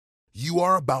You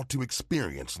are about to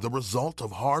experience the result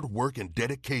of hard work and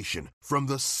dedication from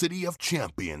the City of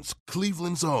Champions,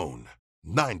 Cleveland's own,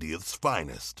 90th's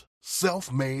finest.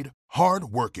 Self-made,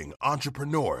 hard-working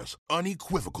entrepreneurs,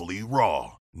 unequivocally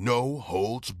raw, no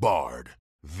holds barred.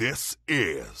 This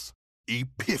is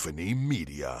Epiphany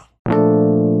Media.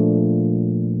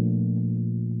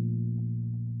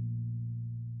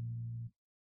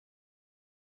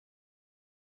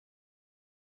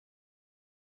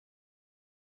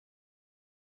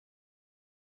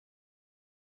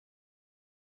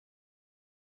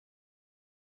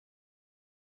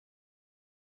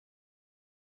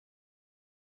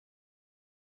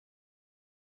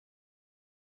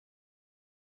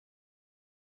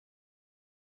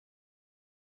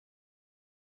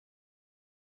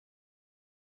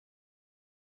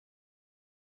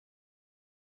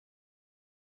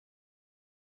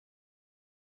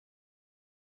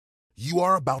 You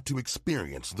are about to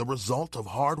experience the result of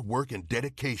hard work and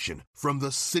dedication from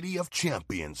the City of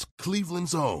Champions,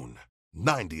 Cleveland's own,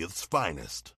 90th's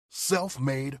finest.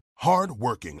 Self-made,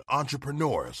 hard-working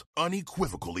entrepreneurs,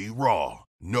 unequivocally raw,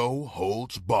 no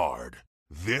holds barred.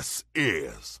 This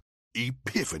is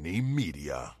Epiphany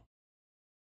Media.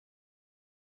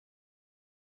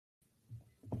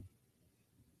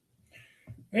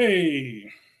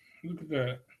 Hey, look at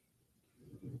that.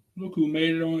 Look who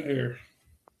made it on air.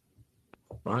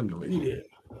 Finally. Who did?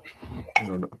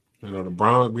 The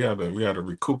Browns, we had to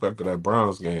recoup after that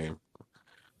Browns game.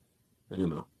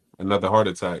 Another heart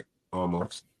attack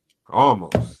almost.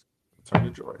 Turn to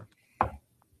joy.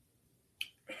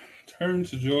 Turn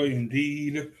to joy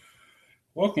indeed.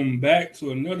 Welcome back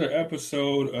to another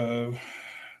episode of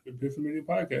the Epiphany Media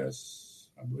Podcast.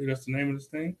 I believe that's the name of this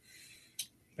thing.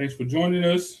 Thanks for joining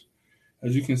us.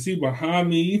 As you can see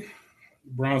behind me,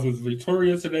 the Browns was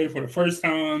victorious today for the first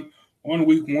time on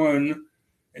week 1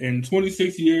 in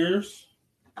 26 years.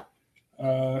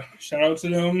 Shout out to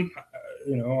them,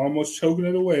 almost choking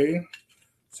it away.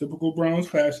 Typical Browns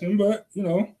fashion, but,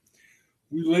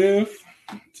 we live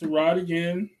to ride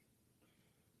again.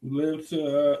 We live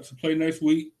to play next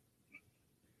week.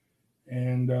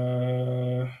 And,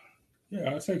 I'll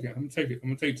take it. I'm going to take it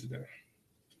today.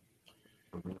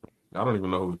 I don't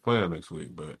even know who we're playing next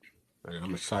week, but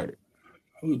I'm excited.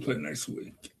 Who we play next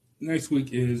week? Next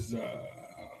week is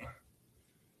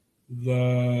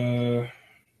the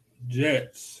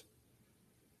Jets,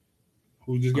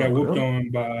 who just got whooped on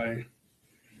by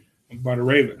the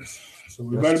Ravens. So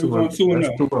we better be going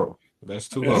 2-0. That's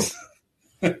 2-0.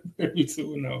 Better be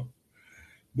 2-0.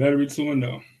 Better be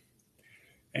 2-0.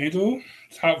 Angel,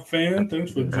 top fan,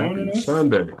 thanks for joining us.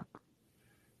 Sunday.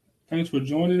 Thanks for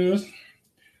joining us.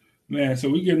 Man, so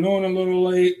we getting on a little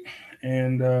late,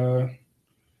 and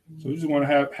so we just want to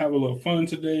have a little fun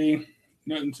today.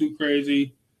 Nothing too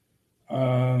crazy.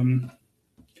 But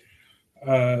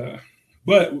man,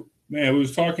 we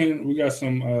was talking. We got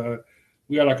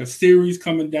we got like a series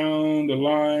coming down the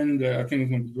line that I think is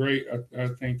gonna be great. I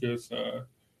think it's I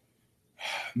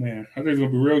think it's gonna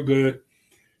be real good.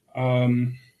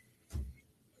 Trying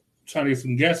to get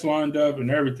some guests lined up and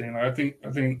everything. I think I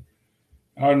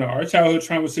don't know. Our childhood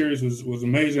trauma series was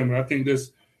amazing, but I think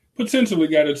this potentially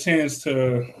got a chance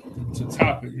to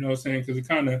top it. You know what I'm saying? Because it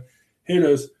kind of hit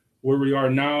us where we are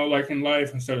now, like in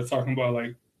life, instead of talking about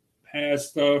like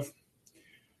past stuff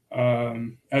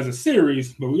as a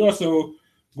series. But we also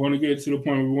going to get to the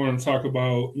point where we want to talk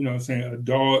about,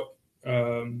 adult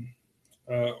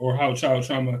or how child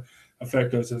trauma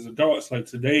affect us as adults. Like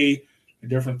today, the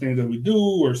different things that we do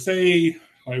or say.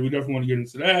 Like we definitely want to get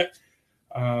into that.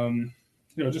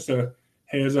 Just a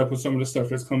heads up with some of the stuff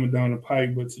that's coming down the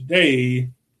pike. But today,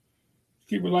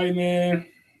 keep it light, man.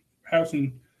 Have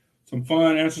some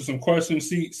fun, answer some questions.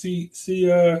 See.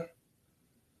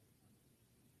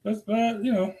 Let's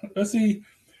see.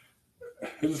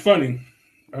 It was funny.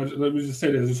 Let me just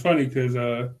say this. It's funny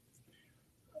because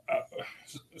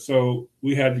so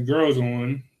we had the girls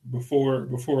on before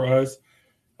us,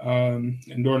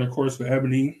 and during the course of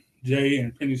Ebony, Jay,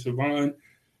 and Penny Savon.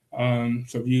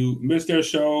 So if you missed their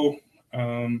show,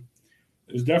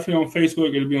 it's definitely on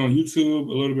Facebook. It'll be on YouTube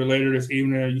a little bit later this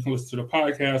evening. You can listen to the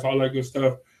podcast, all that good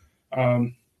stuff.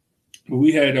 But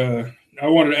we had, I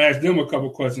wanted to ask them a couple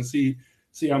questions, see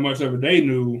how much of it they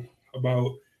knew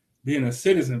about being a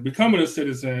citizen, becoming a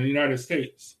citizen in the United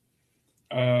States.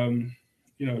 The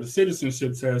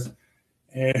citizenship test,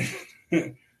 and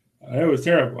it was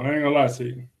terrible. I ain't gonna lie to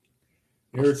you.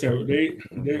 They were terrible.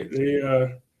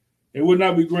 They would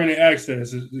not be granted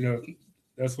access.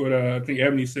 That's what I think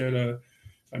Ebony said.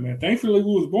 Thankfully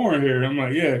we was born here. I'm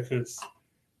like, yeah, because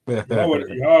y'all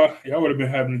would have been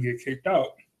having to get kicked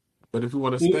out. But if you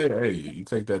want to Well, stay, hey, you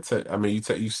take that test. I mean,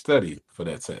 you study for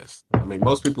that test. I mean,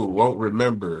 most people won't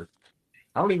remember.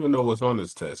 I don't even know what's on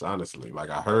this test, honestly. Like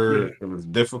I yeah, heard it was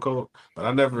difficult, but I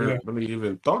yeah. never really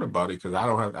even thought about it because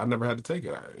I never had to take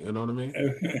it. You know what I mean?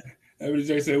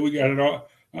 FJ said we got it all.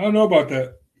 I don't know about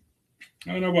that.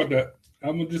 I don't know about that.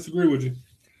 I'm gonna disagree with you.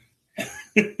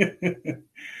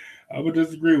 I would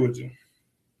disagree with you.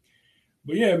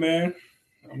 But yeah, man.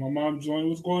 My mom joined.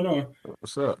 What's going on?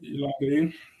 What's up? You locked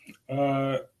in.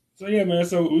 So yeah, man.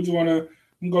 So we just want to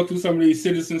go through some of these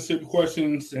citizenship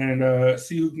questions and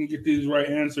see who can get these right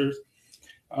answers.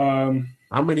 How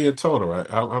many in total? Right?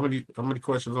 How many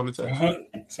questions on the test?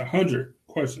 It's 100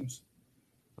 questions.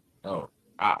 Oh,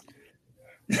 ah.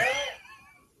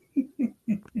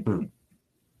 Hmm.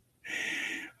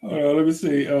 Let me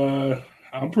see.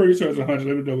 I'm pretty sure it's 100.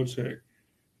 Let me double check.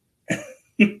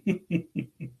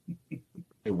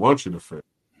 They want you to fail.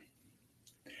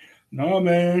 No,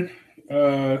 man.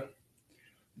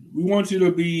 We want you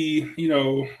to be,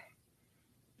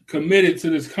 committed to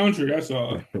this country. That's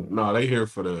all. No, they here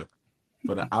for the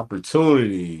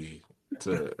opportunity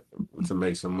to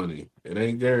make some money. It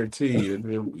ain't guaranteed.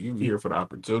 You here for the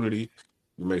opportunity.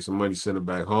 You make some money, send it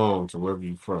back home to wherever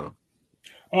you from.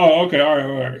 Oh, okay. All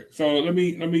right. So let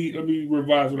me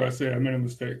revise what I said. I made a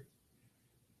mistake.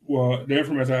 Well, the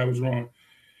information I had was wrong.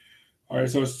 All right.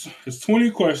 So it's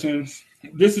 20 questions.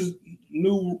 This is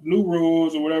new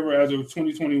rules or whatever as of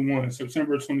 2021,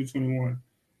 September 2021.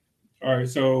 All right.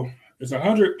 So it's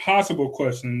 100 possible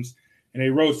questions and they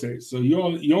rotate. So you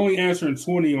only answering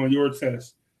 20 on your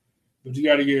test, but you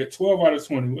got to get 12 out of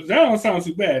 20. That don't sound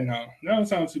too bad now. That don't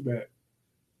sound too bad.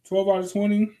 12 out of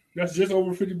 20. That's just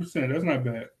over 50%. That's not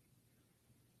bad.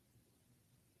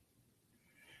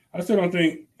 I still don't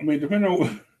think. I mean, depending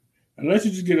on, unless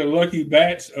you just get a lucky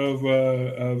batch of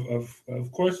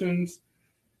questions,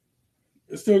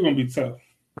 it's still gonna be tough.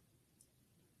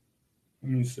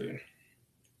 Let me see.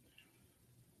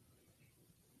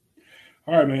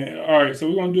 All right, man. All right, so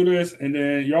we're gonna do this, and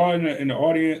then y'all in the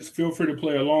audience, feel free to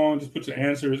play along. Just put your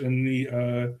answers in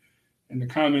the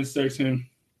comments section.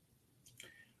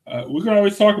 We can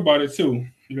always talk about it too.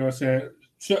 You know what I'm saying?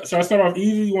 Should I start off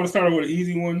easy? You want to start off with an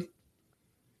easy one?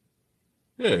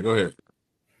 Yeah, go ahead.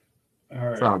 All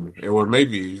right. Try me. It may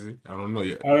be easy. I don't know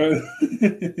yet.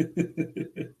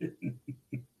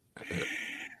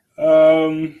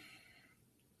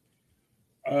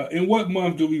 In what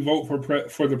month do we vote for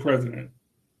the president?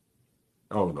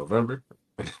 Oh, November.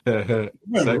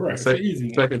 November, right? It's an easy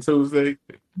one. Second Tuesday.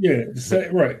 Yeah,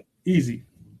 right. Easy.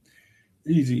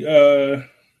 We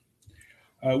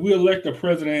elect a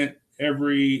president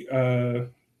every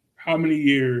how many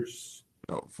years?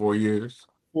 Oh, 4 years.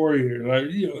 4 years. Like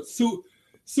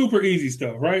super easy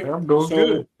stuff, right? I'm doing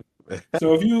good.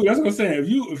 So that's what I'm saying.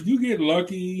 If you get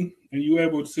lucky and you're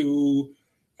able to,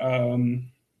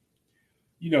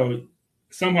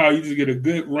 somehow you just get a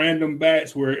good random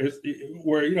batch where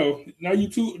now you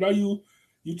two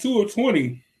of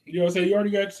 20. You know what I'm saying? You already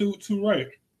got two right.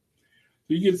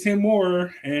 So you get 10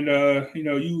 more, and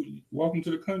you welcome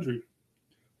to the country.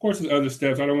 Of course, there's other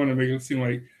steps. I don't want to make it seem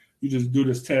like you just do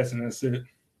this test and that's it.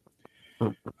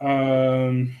 Let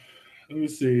me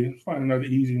see. Let's find another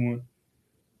easy one.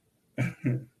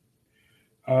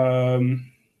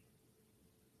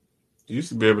 You used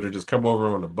to be able to just come over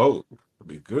on a boat. It'd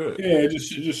be good. Yeah,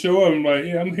 just show up and like,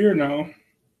 yeah, I'm here now.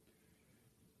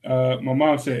 My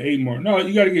mom said 8 more. No,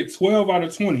 you got to get 12 out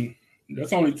of 20.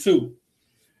 That's only 2.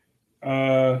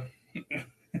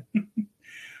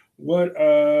 What?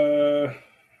 I'm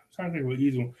trying to think of an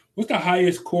easy one. What's the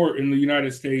highest court in the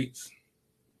United States?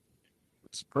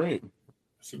 Supreme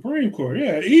Court.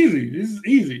 Yeah, easy. This is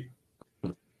easy.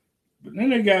 But then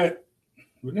they got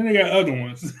other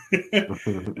ones.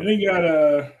 they got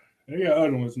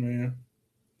other ones, man.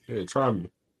 Yeah, try me.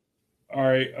 All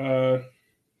right.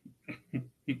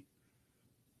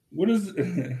 What is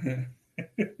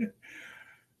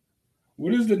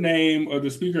what is the name of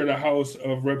the Speaker of the House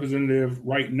of Representatives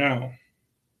right now?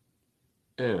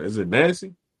 Yeah, is it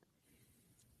Nancy?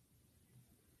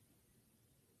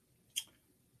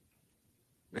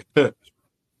 It's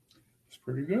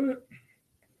pretty good.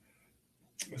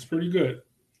 It's pretty good.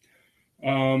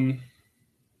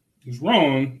 It's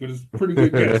wrong, but it's a pretty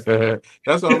good guess.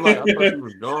 That's what I'm like. I thought she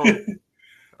was gone.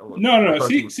 No,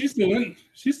 she's still in.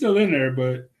 She's still in there,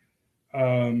 but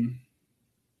no.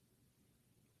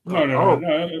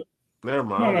 Never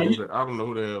mind. I don't know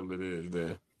who the hell it is.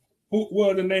 Then.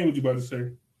 What other name was you about to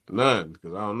say? None,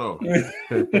 because I don't know.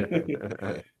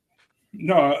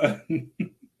 No,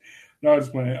 no, I was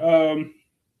playing.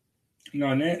 No,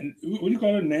 what do you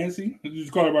call her? Nancy? Did you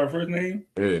just call her by her first name?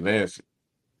 Yeah, Nancy.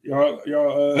 y'all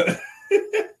y'all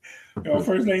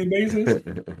first name basis.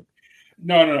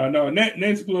 No.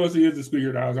 Nancy Pelosi is the Speaker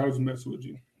of the House. I was messing with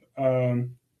you.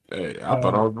 Hey, I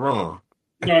thought I was wrong.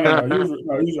 No. You was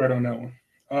right on that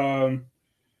one.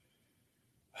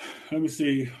 Let me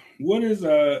see. What is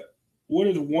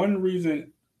one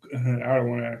reason? I don't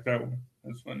want to ask that one.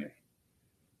 That's funny.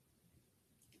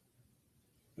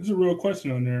 There's a real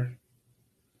question on there.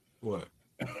 What?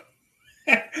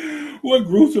 What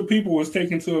groups of people was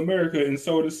taken to America and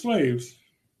sold as slaves?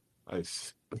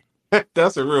 Nice.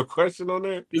 That's a real question on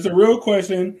there. It's a real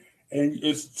question, and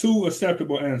it's two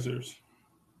acceptable answers.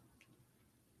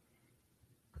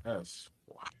 Yes.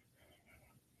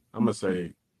 I'm gonna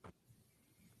say,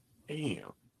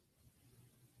 damn.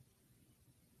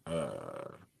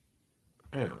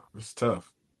 Damn, it's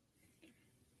tough.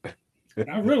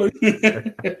 Not really.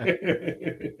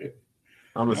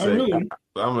 I'm gonna Not say, really. I'm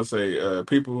gonna say,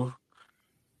 people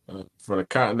from the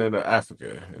continent of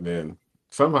Africa, and then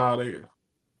somehow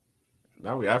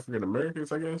now we African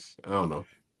Americans, I guess. I don't know.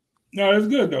 No, that's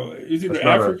good though. It's That's either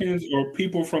not a Africans or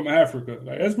people from Africa.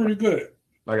 Like that's pretty good.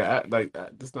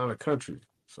 that's not a country.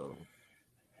 So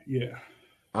Yeah,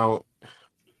 I don't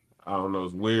I don't know.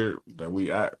 It's weird that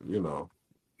we act,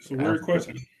 it's a weird African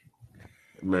question. You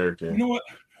American. know what?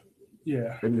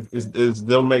 Yeah, It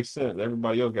still makes sense.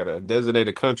 Everybody else got a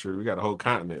designated country. We got a whole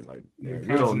continent. Like the we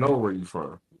don't know continent. where you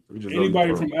from. We just know you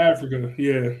Anybody from from Africa?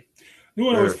 Yeah. You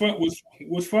know what was there. fun?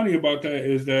 What's funny about that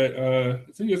is that I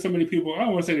think there's so many people. I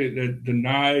don't want to say that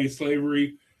deny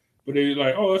slavery, but they're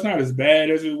like, oh, it's not as bad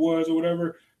as it was or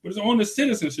whatever. But it's on the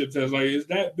citizenship test. Like, it's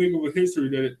that big of a history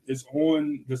that it's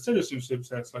on the citizenship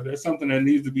test. Like, that's something that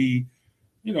needs to be,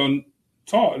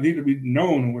 taught, need to be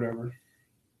known or whatever.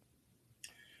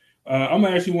 I'm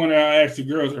actually one that I asked the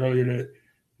girls earlier that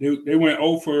they went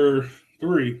 0 for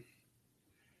 3.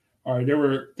 All right, there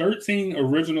were 13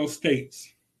 original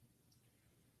states.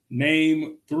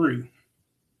 Name 3.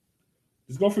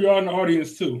 Let's go for y'all in the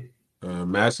audience too.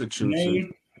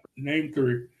 Massachusetts. Name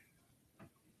 3.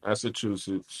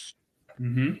 Massachusetts.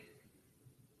 Mm-hmm.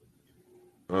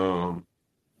 Uh,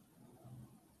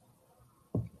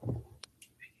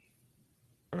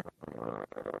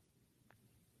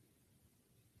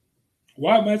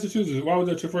 Why Massachusetts? Why was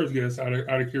that your first guess? Out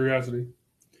of curiosity.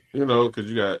 because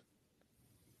you got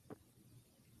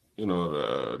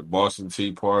the Boston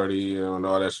Tea Party and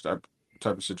all that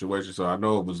type of situation. So I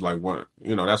know it was like one.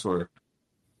 That's where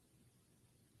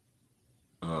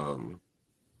um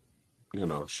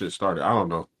shit started. I don't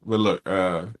know, but look,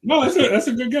 No, that's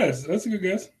a good guess. That's a good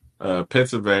guess.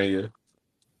 Pennsylvania,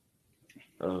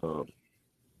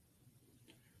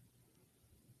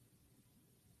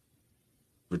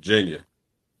 Virginia.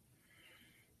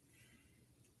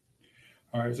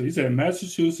 All right, so you said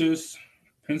Massachusetts,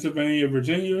 Pennsylvania,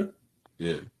 Virginia.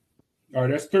 Yeah. All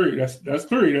right, that's 3. That's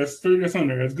 3. That's 3 that's on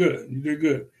there. That's good. You did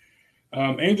good.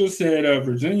 Angel said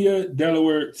Virginia,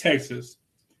 Delaware, Texas.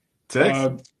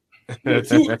 Texas. Yeah,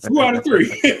 two out of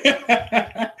 3.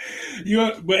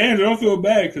 But Andrew, don't feel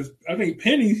bad because I think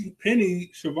Penny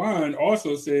Siobhan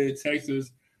also said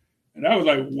Texas, and that was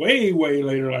like way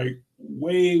later, like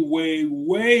way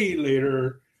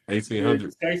later.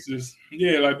 1800. Texas,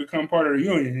 yeah, like become part of the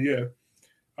union, yeah.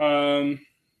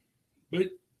 But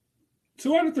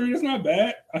 2 out of 3, that's not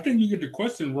bad. I think you get the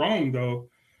question wrong though,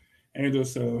 Angel.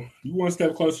 So you one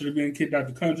step closer to being kicked out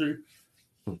the country.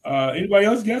 Anybody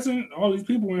else guessing? All these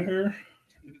people in here.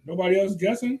 Nobody else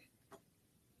guessing?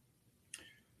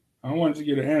 I wanted to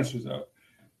get the answers out.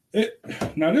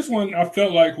 Now, this one I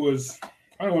felt like was,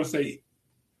 I don't want to say,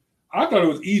 I thought it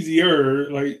was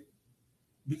easier, like,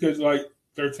 because, like,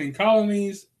 13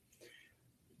 colonies,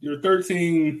 your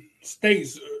 13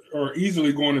 states are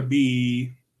easily going to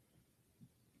be,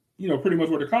 pretty much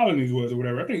where the colonies was or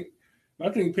whatever. I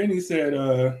think Penny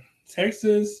said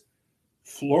Texas,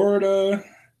 Florida,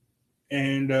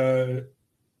 and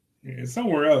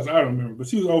somewhere else. I don't remember, but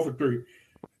she was 0 for 3.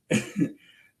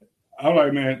 I'm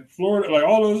like, man, Florida, like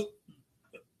all those,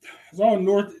 it's all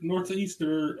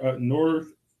northeastern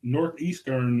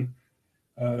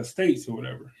states or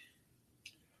whatever.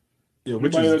 Yeah,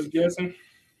 Anybody else guessing?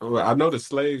 Well, I know the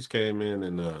slaves came in,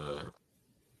 and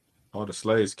all the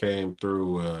slaves came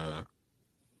through like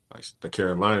the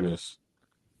Carolinas.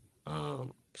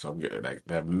 So I'm getting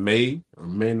that may or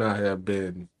may not have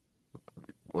been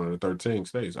one of the 13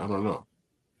 states. I don't know.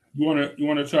 You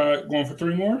wanna try going for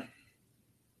 3 more?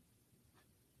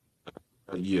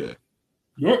 Yeah.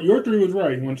 Your 3 was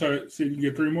right. You want to try to see if you can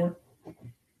get 3 more?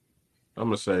 I'm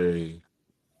gonna say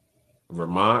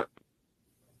Vermont,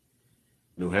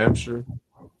 New Hampshire,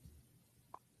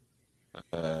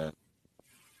 New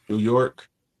York.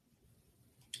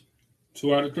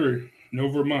 2 out of 3. No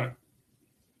Vermont.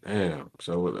 Damn.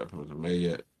 So was it May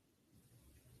yet?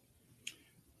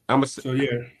 I'm So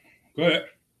yeah, go ahead.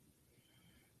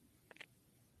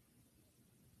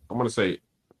 gonna say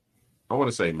I want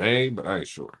to say May, but I ain't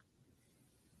sure.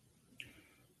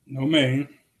 No Maine.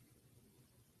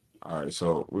 All right,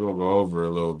 so we're gonna go over a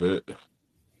little bit.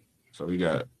 So we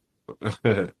got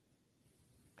yeah,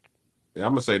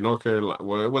 I'm gonna say North Carolina.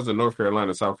 Well, it wasn't North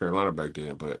Carolina, South Carolina back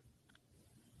then, but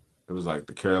it was like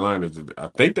the Carolinas. I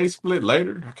think they split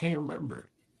later. I can't remember.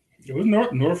 It was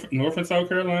North and South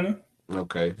Carolina.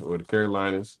 Okay, well the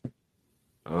Carolinas.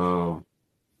 Um,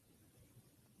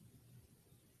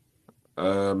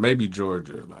 maybe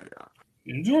Georgia. Like,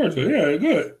 In Georgia, yeah,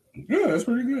 good. That's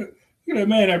pretty good. Look at that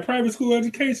man, that private school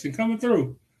education coming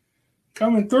through.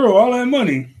 All that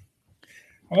money.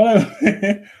 All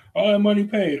that, all that money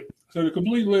paid. So the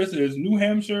complete list is New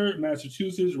Hampshire,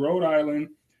 Massachusetts, Rhode Island,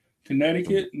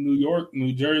 Connecticut, New York,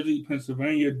 New Jersey,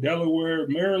 Pennsylvania, Delaware,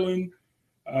 Maryland.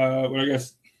 Well, I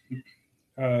guess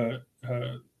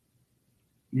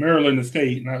Maryland, the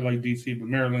state, not like DC, but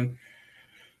Maryland,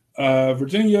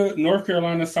 Virginia, North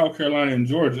Carolina, South Carolina, and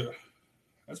Georgia.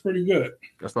 That's pretty good.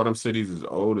 that's why them cities is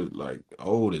old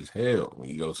as hell when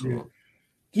you go to them.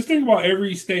 Just think about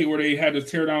every state where they had to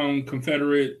tear down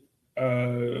Confederate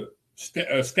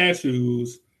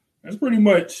statues. That's pretty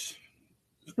much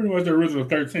the original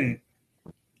 13.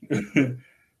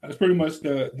 That's pretty much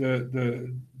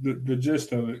the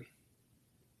gist of it.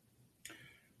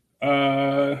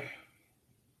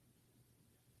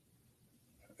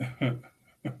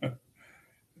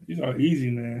 These are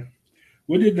easy, man.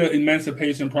 What did the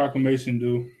Emancipation Proclamation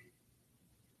do?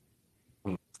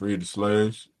 Free the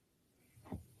slaves.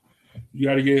 You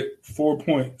got to get 4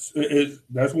 points.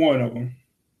 That's one of them.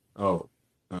 Oh,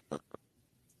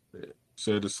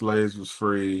 said the slaves was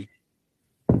free.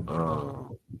 Shit,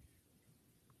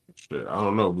 I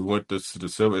don't know. We went to the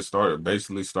civil. It started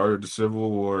the Civil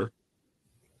War.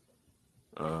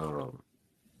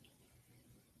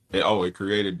 It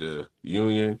created the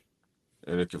Union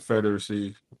and the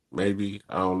Confederacy. Maybe,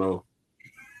 I don't know.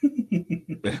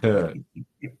 And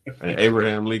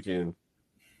Abraham Lincoln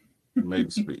made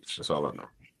the speech. That's all I know.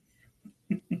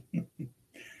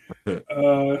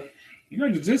 You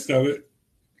got the gist of it.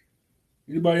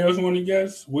 Anybody else want to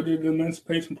guess? What did the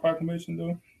Emancipation Proclamation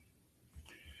do?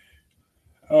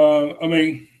 I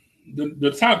mean,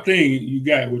 the top thing you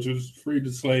got, which was free the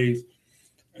slaves,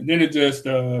 and then it just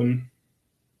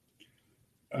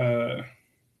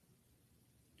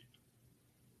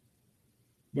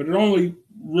but it only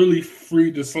really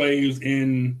freed the slaves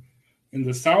in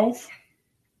the South.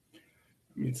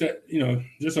 I mean,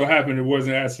 just so happened there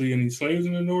wasn't actually any slaves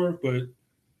in the North, but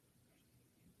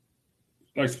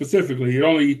like specifically, it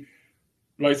only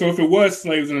so if it was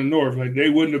slaves in the North, like they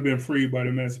wouldn't have been freed by the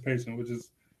Emancipation, which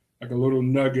is like a little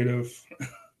nugget of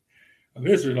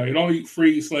history. Like it only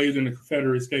freed slaves in the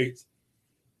Confederate States.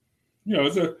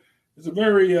 It's a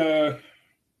very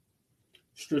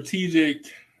strategic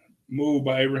move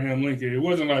by Abraham Lincoln. It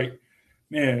wasn't like,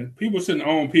 man, people shouldn't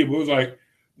own people. It was like,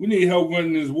 we need help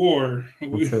winning this war.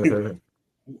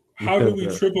 How do we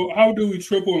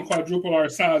triple and quadruple our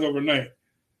size overnight?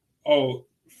 Oh,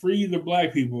 free the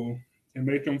black people and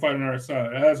make them fight on our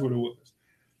side. That's what it was.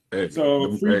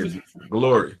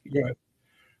 Glory.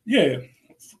 Yeah.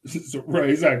 So,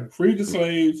 right, exactly. Free the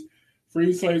slaves,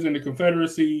 free slaves in the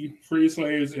Confederacy, free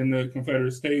slaves in the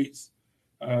Confederate States,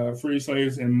 free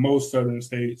slaves in most southern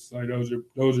states. Like those are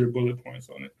your bullet points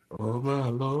on it. Oh my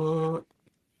Lord.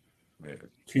 Man,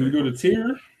 can you do the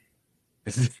tier?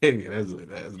 That's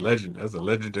legend. That's a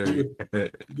legendary.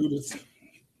 Do this.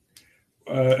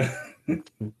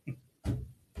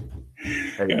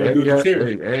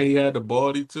 He had the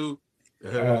body too.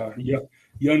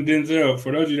 Young Denzel.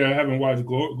 For those of you that haven't watched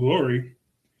Glory,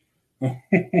 that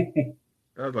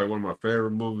was like one of my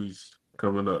favorite movies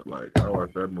coming up. Like I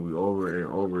watched that movie over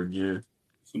and over again.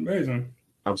 It's amazing.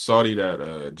 I'm sorry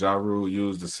that Ja Rule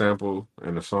used the sample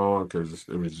in the song because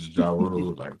it was just Ja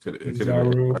Rule. Like it could have been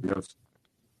anybody else.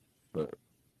 But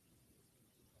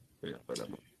yeah,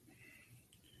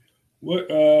 what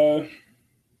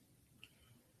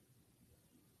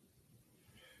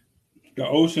the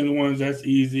ocean ones, that's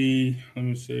easy. Let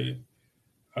me see.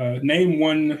 Name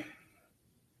one. Let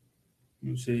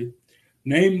me see.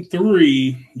 Name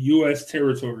 3 U.S.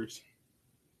 territories.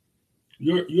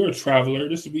 You're a traveler.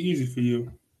 This would be easy for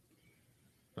you.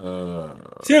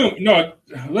 Tim, no,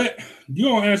 you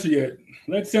don't answer yet.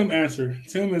 Let Tim answer.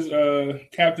 Tim is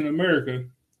Captain America.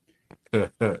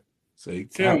 Say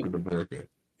Captain America.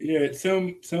 Yeah,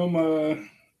 Tim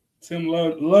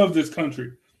loves this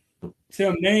country.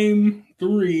 Tim, name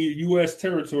 3 U.S.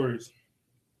 territories.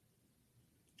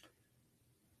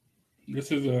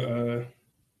 This is a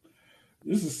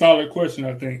solid question,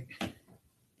 I think.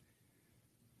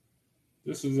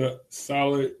 This is a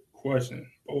solid question.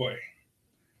 Boy.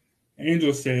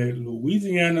 Angel said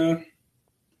Louisiana,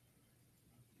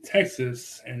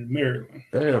 Texas, and Maryland.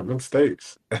 Damn, them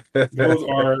states. Those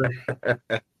are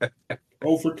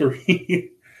 0 for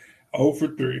 3. 0 for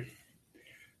 3.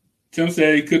 Tim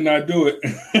said he could not do it.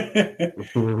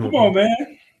 Come on,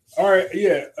 man. All right,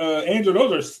 yeah. Angel,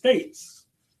 those are states.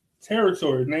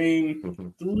 Territory.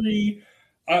 Name 3.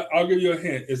 I'll give you a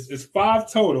hint. It's 5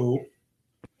 total,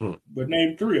 but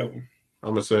name 3 of them.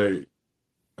 I'm gonna say,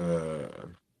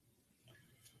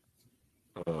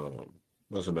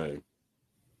 what's the name?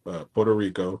 Puerto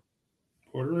Rico.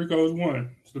 Puerto Rico is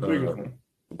 1. It's the biggest one.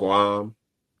 Guam.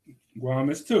 Guam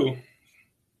is 2.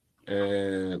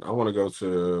 And I want to go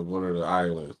to one of the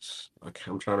islands.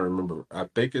 I'm trying to remember. I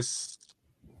think.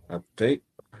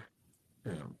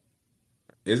 Yeah.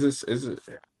 Is it?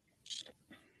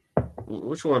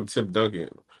 Which one? Tim Duncan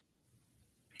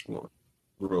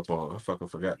grew up on. I fucking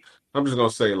forgot. I'm just gonna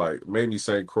say like maybe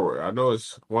St. Croix. I know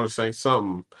it's want to say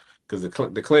something because the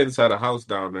Clintons had a house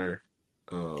down there.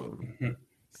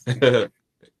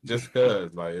 Just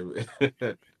cause like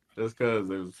just cause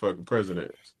they was fucking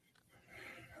presidents.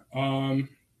 I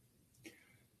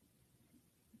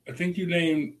think you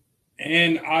named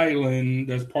an island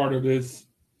that's part of this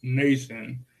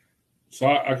nation, so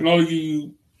I can only give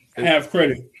you half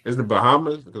credit. Is the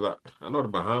Bahamas? Because I know the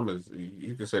Bahamas.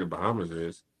 You can say the Bahamas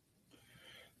is.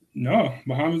 No,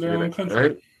 Bahamas their own country.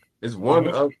 Right? It's one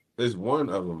of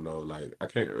them though. Like I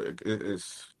can't.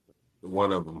 It's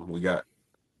one of them. We got.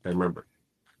 I remember.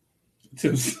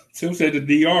 Tim said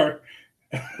the DR.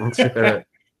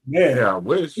 Man. Yeah, I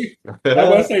wish.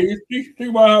 I say, think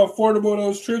about how affordable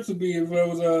those trips would be if it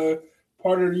was a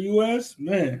part of the U.S.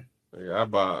 Man. Yeah,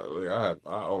 I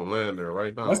own land there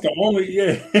right now. That's the only,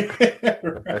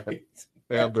 right.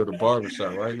 Yeah, I'll build a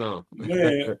barbershop right now.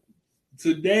 Man,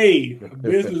 today, a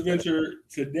business venture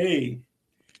today.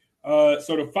 So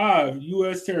the 5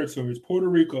 U.S. territories: Puerto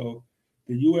Rico,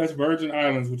 the U.S. Virgin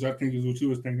Islands, which I think is what you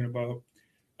was thinking about,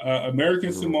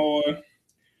 American Samoa,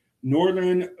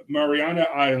 Northern Mariana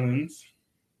Islands,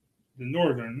 the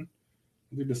northern.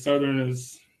 I think the southern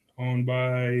is owned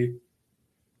by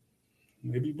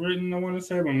maybe Britain, I want to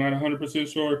say, but I'm not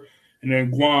 100% sure. And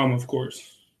then Guam, of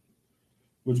course.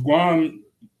 Which Guam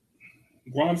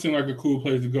seemed like a cool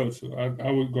place to go to.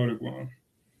 I would go to Guam.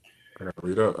 I gotta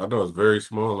read up. I know it's very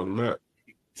small on the map.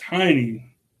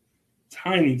 Tiny.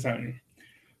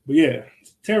 But yeah,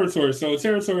 territories. So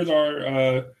territories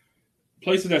are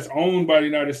places that's owned by the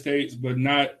United States, but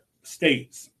not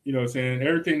states. You know what I'm saying?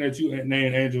 Everything that you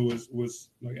named, Angel, was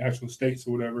like actual states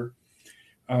or whatever.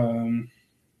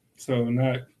 So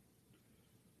not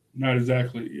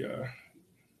exactly. It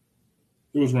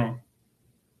was wrong.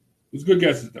 It was good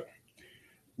guesses though.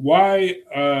 Why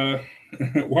are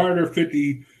there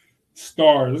 50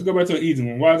 stars? Let's go back to an easy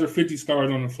one. Why is there 50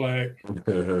 stars on the flag?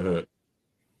 The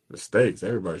states.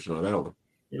 Everybody should know that one.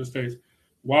 For the states.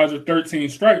 Why is there 13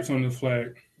 stripes on the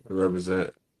flag? They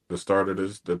represent the start of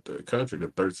the country, the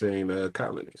 13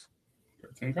 colonies.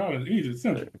 13 colonies. Easy,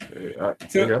 simple. I'm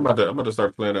about to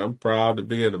start playing. I'm proud to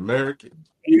be an American.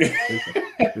 Yeah.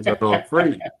 I'm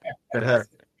free.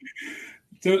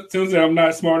 Tim said I'm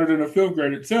not smarter than a 5th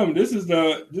grader. Tim,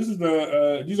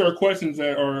 these are questions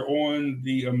that are on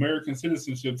the American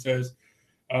citizenship test.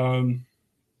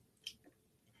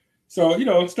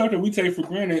 So, stuff that we take for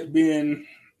granted, being,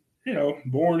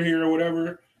 born here or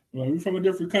whatever. When we're from a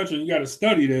different country, you got to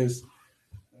study this.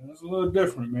 That's a little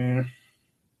different, man.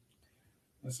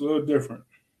 That's a little different.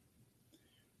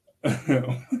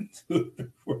 1, 2, 3,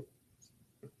 4.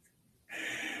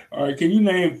 All right, can you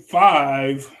name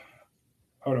 5?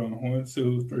 Hold on. 1,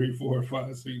 2, 3, 4,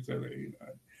 5, 6, 7, 8, 9.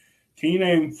 Can you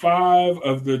name 5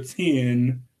 of the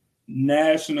 10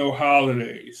 national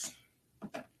holidays?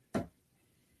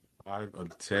 5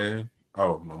 of 10.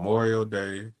 Oh, Memorial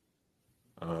Day,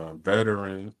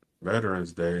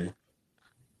 Veterans Day,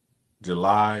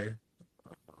 July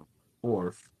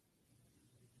 4th.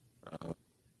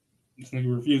 This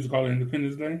nigga refused to call it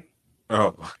Independence Day.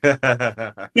 Oh.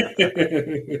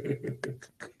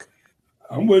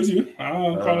 I'm with you. I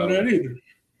don't call it that either.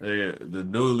 Yeah, the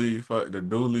newly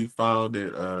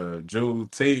founded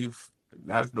Juneteenth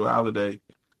national holiday.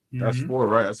 That's 4,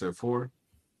 right? I said 4.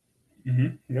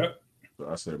 Yep. So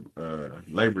I said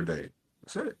Labor Day.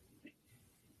 That's it.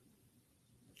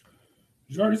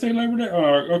 Did you already say Labor Day?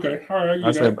 Oh, okay. All right.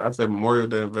 I said Memorial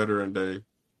Day and Veterans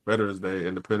Day,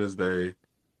 Independence Day,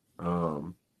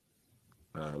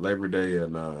 Labor Day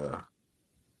and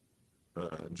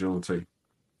Juneteenth.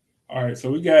 All right,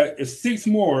 so we got it's 6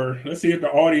 more. Let's see if the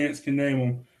audience can name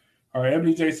them. All right,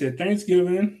 Ebony J said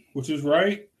Thanksgiving, which is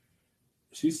right.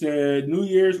 She said New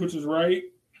Year's, which is right.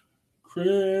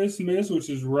 Christmas, which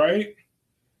is right.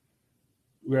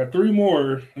 We got 3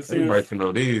 more. Let's see Everybody if can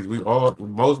know these. We all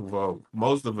most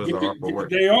of us get are the, off of get the work.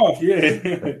 day off.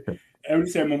 Yeah. Ebony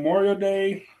said Memorial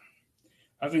Day.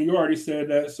 I think you already said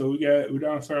that, so we're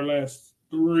down to our last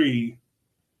 3.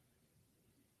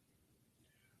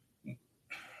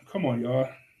 Come on, y'all.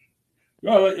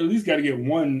 Y'all at least got to get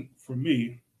one from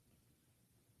me.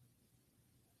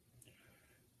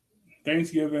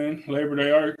 Thanksgiving, Labor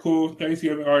Day. All right, cool.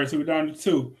 Thanksgiving. All right, so we're down to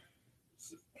 2.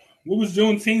 What was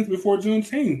Juneteenth before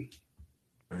Juneteenth?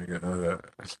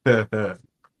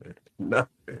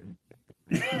 Nothing.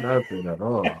 Nothing at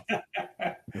all.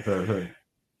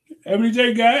 Ebony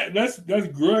J got it. That's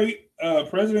great.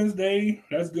 President's Day.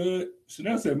 That's good.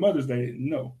 Chanel said Mother's Day.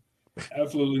 No,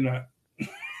 absolutely not.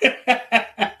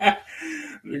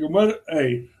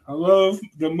 Hey, I love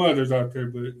the mothers out there,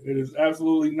 but it is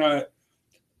absolutely not,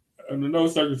 under no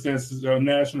circumstances, a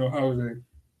national holiday.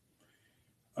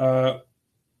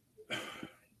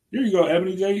 Here you go,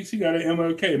 Ebony J. She got an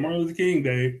MLK, Martin Luther King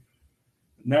Day,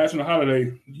 national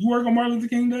holiday. You work on Martin Luther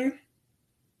King Day?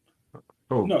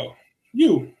 Oh. No,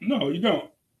 you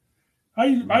don't. How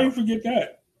you forget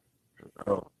that?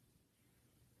 Oh,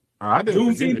 I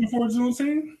didn't forget Juneteenth it. before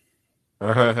Juneteenth?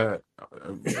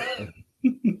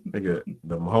 Nigga,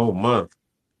 the whole month.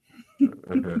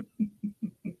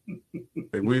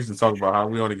 We used to talk about how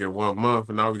we only get 1 month,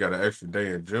 and now we got an extra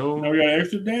day in June. Now we got an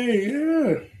extra day,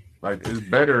 yeah. Like it's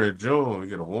better in June. We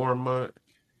get a warm month.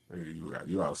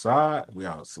 You outside. We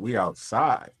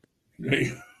outside.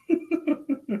 Hey.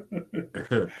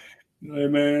 Hey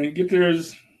man, get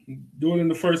theirs. Do it in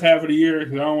the first half of the year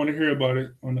because I don't want to hear about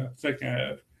it on the second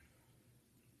half.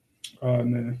 Oh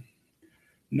man,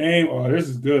 name. Oh, this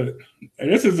is good.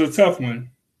 And this is a tough one.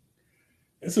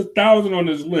 It's 1,000 on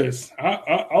this list.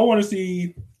 I want to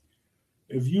see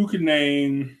if you can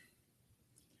name.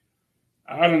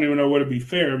 I don't even know what to be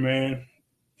fair, man.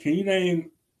 Can you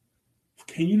name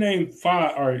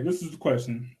 5? All right, this is the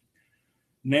question.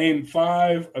 Name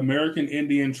 5 American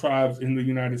Indian tribes in the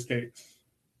United States.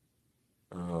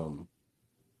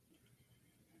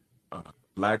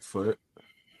 Blackfoot.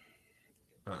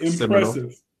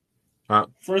 Impressive. Huh?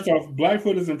 First off,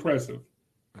 Blackfoot is impressive.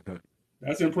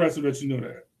 That's impressive that you know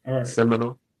that. All right.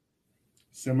 Seminole.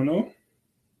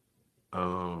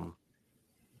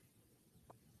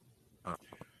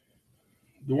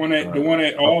 The one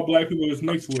that all black people is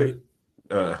mixed with.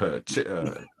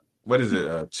 What is it?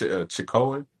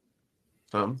 Chicoan?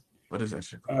 Something? What is that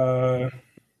shit?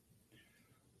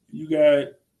 You got.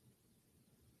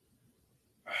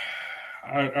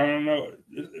 I don't know.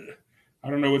 I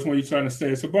don't know which one you're trying to say.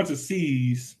 It's a bunch of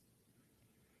C's.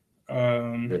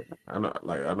 Yeah, I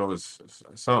know it's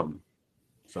something.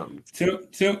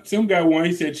 Tim got one.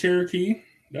 He said Cherokee.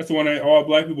 That's the one that all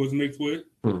black people is mixed with.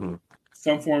 Mm-hmm.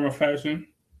 Some form of fashion.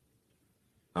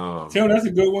 Tim, that's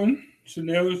a good one.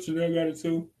 Chanel got it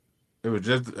too. It was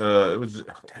just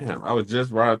damn. I was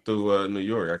just riding through New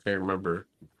York. I can't remember.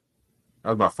 That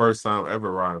was my first time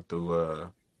ever riding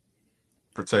through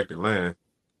protected land.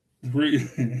 Hey,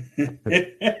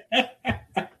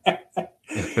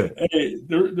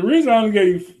 the reason I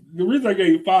gave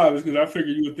you 5 is because I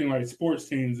figured you would think like sports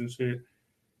teams and shit.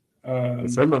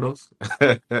 Seminoles.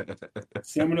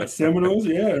 Seminoles,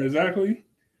 yeah, exactly.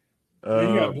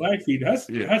 You got Blackfeet. That's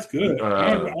good.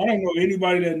 I don't know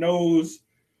anybody that knows.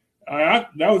 That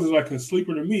was like a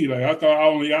sleeper to me. Like I thought I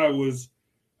was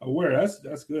aware.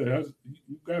 That's good.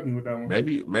 You got me with that one.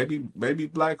 Maybe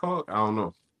Black Hawk. I don't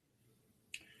know.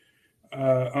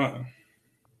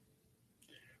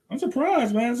 I'm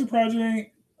surprised, man. I'm surprised you ain't.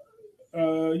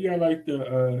 You got like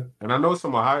the. And I know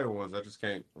some Ohio ones. I just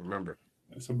can't remember.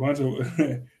 It's a bunch of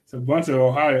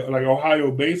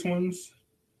Ohio-based ones.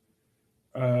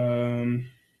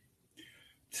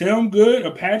 Tim, good.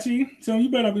 Apache. Tim, you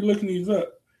better be looking these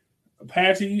up.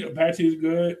 Apache is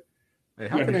good. Hey,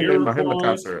 how can they name a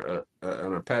helicopter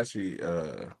an Apache?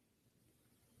 A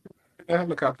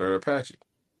helicopter Apache.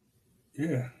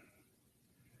 Yeah.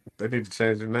 They need to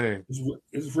change the name.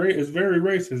 It's very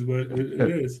racist, but it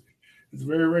is. It's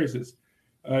very racist.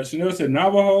 Chanel said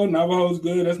Navajo. Navajo's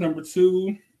good. That's number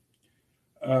 2.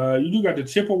 You do got the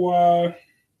Chippewa.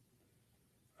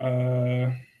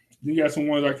 You got some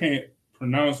ones I can't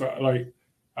pronounce. Like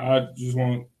I just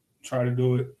won't try to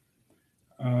do it.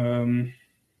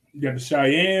 You got the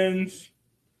Cheyennes,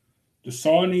 the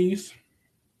Shawnees,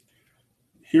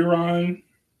 Huron.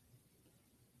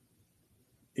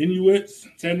 Inuits,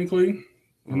 technically,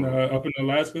 up in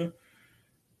Alaska.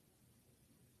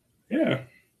 Yeah,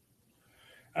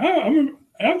 I'm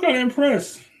kind of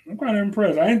impressed. I'm kind of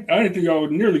impressed. I didn't think y'all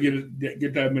would nearly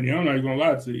get that many. I'm not even gonna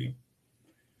lie to you.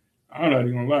 I'm not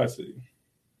even gonna lie to you.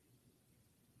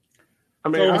 I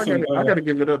mean, I gotta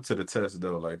give it up to the test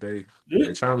though. Like they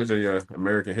challenging your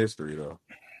American history though.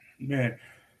 Man,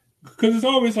 because it's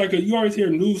always like you always hear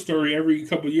a news story every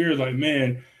couple of years. Like,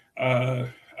 man,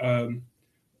 30%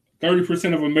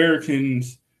 of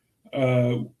Americans,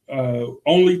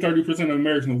 only 30% of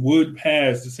Americans would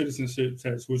pass the citizenship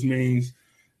test, which means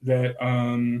that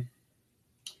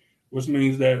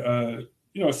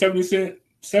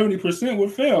 70%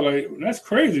 would fail. Like, that's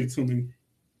crazy to me.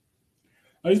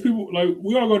 Like, these people, like,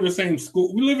 we all go to the same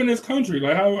school. We live in this country.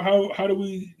 Like, how do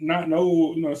we not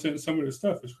know? Some of this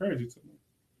stuff is crazy to me.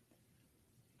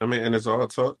 I mean, and it's all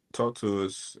taught to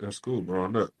us in school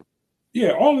growing up.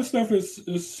 Yeah, all this stuff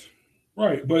is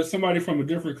right, but somebody from a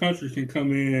different country can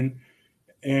come in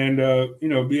and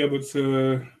be able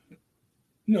to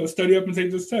study up and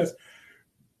take this test.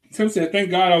 Tim said, "Thank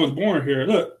God I was born here."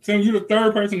 Look, Tim, you're the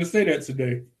third person to say that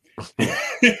today. You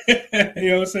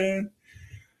know what I'm saying?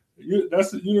 You're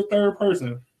the third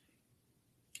person.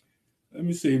 Let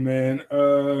me see, man.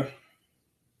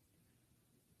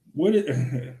 What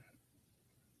it?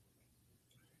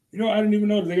 I didn't even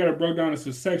know that they got it broke down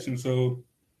into sections. So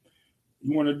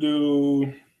you want to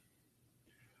do?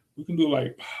 We can do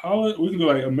like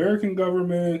American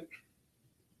government.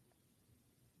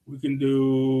 We can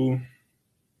do.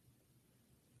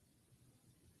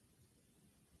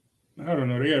 I don't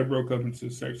know. They got it broke up into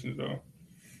sections though.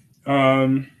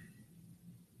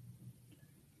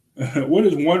 What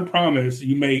is one promise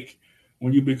you make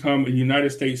when you become a United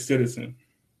States citizen?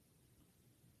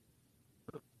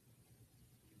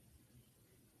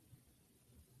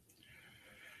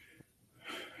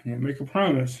 Yeah, make a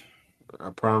promise. I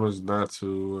promise not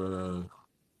to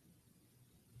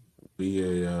be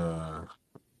a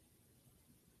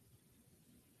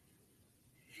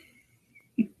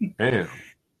damn.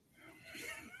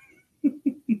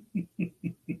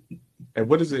 Hey,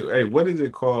 what is it? Hey, what is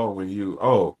it called when you?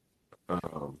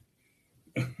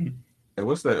 Hey,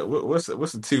 what's that?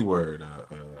 What's the T word?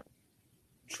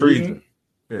 Treason.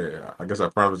 Yeah, I guess I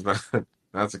promise not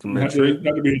to commit treason.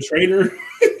 Not to be a traitor.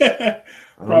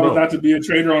 Promise not to be a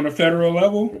traitor on a federal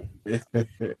level. I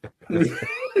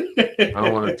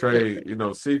don't want to trade,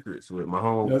 secrets with my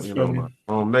home, my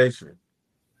home nation.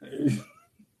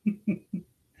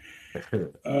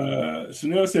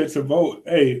 Chanel said to vote.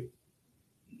 Hey,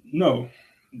 no,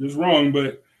 it's wrong,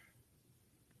 but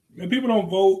people don't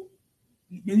vote.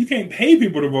 You can't pay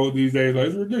people to vote these days. Like,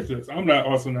 it's ridiculous. I'm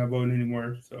also not voting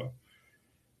anymore. So,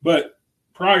 but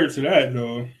prior to that,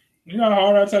 though, you know how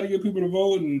hard I try to get people to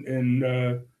vote, and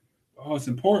it's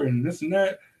important, this and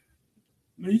that.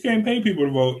 You can't pay people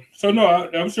to vote. So no,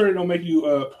 I'm sure they don't make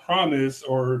you promise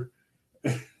or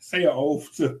say an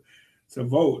oath to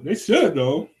vote. They should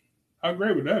though. How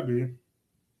great would that be?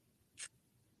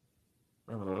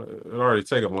 It already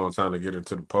take a long time to get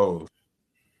into the polls.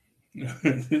 Just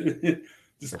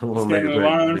stand in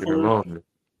line for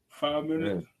 5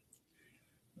 minutes.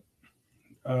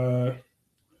 Yeah.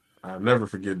 I'll never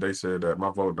forget they said that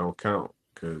my vote don't count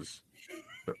because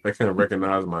they can't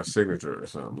recognize my signature or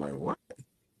something. Like, what?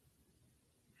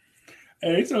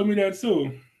 Hey, they told me that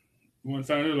too. One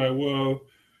time they're like, "Well,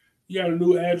 you got a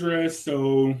new address,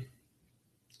 so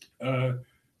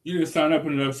you didn't sign up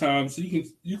enough times, so you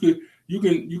can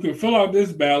fill out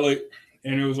this ballot."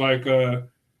 And it was like, they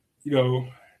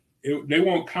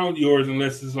won't count yours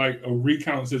unless it's like a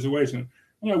recount situation.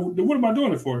 I'm like, what am I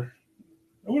doing it for?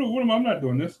 I'm not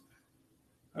doing this.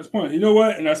 That's the point. You know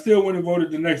what? And I still went and voted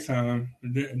the next time,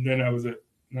 and then that was it.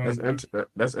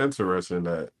 That's interesting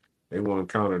that they won't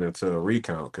count it until a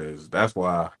recount, because that's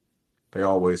why they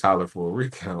always holler for a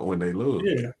recount when they lose.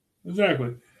 Yeah,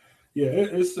 exactly. Yeah,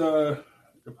 it's the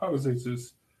politics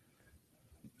is.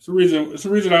 It's the reason. It's the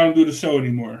reason I don't do the show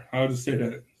anymore. I'll just say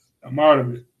that I'm out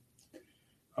of it.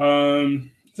 So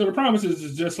the promises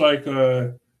is just like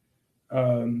give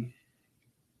up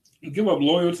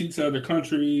loyalty to other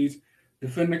countries,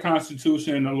 defend the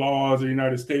Constitution and the laws of the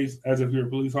United States as if you're a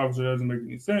police officer. Doesn't make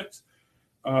any sense.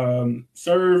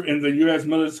 Serve in the U.S.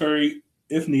 military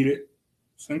if needed.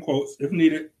 Some quotes, if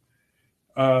needed.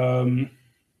 To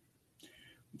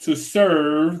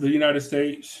serve the United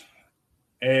States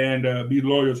and be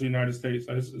loyal to the United States.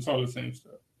 It's all the same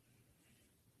stuff.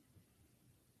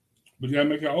 But you got to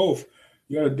make an oath.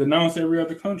 You got to denounce every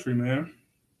other country, man.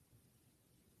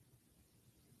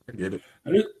 I get it.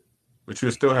 But you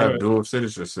still have dual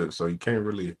citizenship, so you can't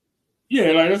really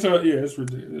Yeah, like it's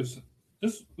ridiculous.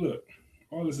 This look,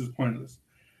 all this is pointless.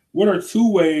 What are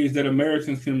two ways that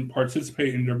Americans can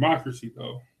participate in democracy,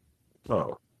 though?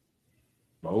 Oh,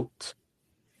 vote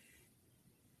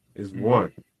is Mm-hmm.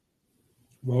 one.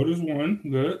 Vote is one.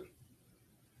 Good.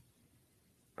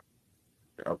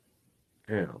 Oh,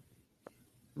 damn.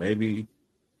 Maybe.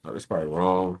 Oh, that's probably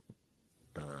wrong.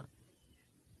 Uh,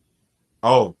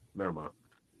 oh, never mind.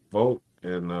 Vote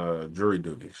and jury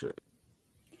duty shit.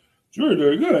 Sure,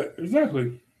 very good.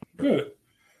 Exactly. Good.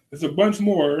 There's a bunch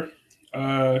more.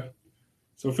 Uh,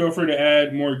 so feel free to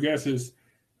add more guesses.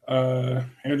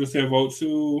 Andrew said vote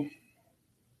two.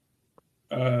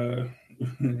 Uh,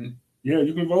 yeah,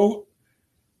 you can vote.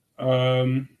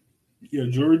 Um, yeah,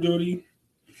 jury duty.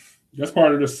 That's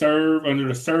part of the serve under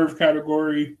the serve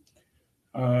category.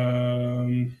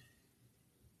 Um,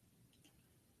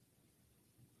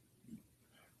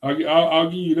 I'll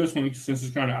give you this one since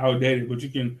it's kind of outdated, but you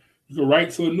can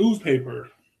write to a newspaper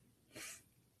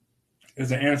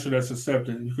as an answer that's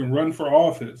accepted. You can run for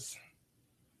office.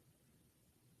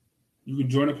 You can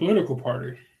join a political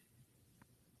party.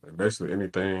 Basically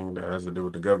anything that has to do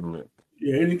with the government.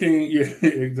 Yeah, anything. Yeah,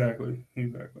 exactly.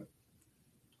 Exactly.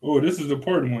 Oh, this is an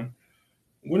important one.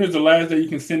 When is the last day you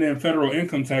can send in federal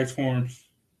income tax forms?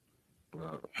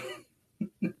 Uh,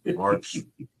 March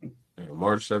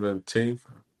March 17th.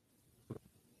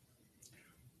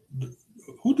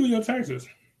 Who do your taxes?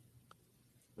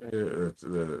 Yeah,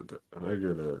 the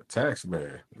nigga, the tax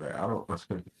man. Like, I don't.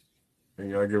 And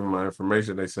y'all give me my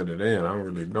information. They send it in. I don't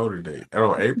really know the date.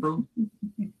 Oh, April?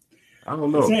 I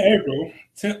don't It's in know.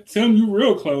 April. Tim, you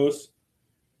real close.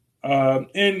 And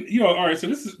all right. So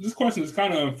this question is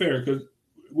kind of unfair because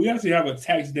we actually have a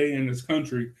tax day in this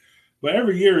country, but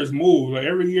every year is moved. Like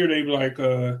every year they be like,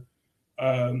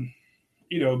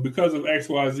 because of X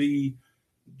Y Z,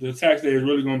 the tax day is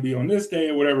really going to be on this day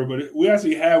or whatever. But we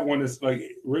actually have one that's like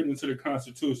written into the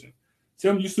Constitution.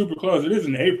 Tim, you super close. It is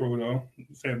in April though. You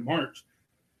said March.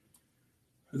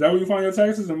 Is that when you find your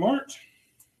taxes in March?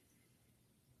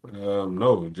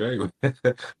 No, January. Oh,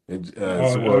 this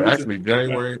is Actually,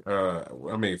 January.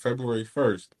 I mean February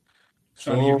 1st.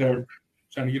 trying to get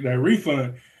Soon, that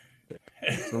refund.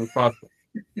 soon as possible.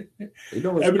 You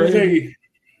know what's Ebony crazy?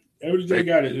 J, Ebony J They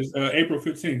got it. It's April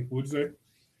 15th. What'd you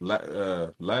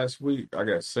say? last week I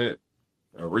got sent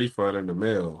a refund in the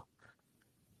mail.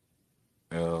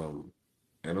 And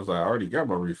it was like I already got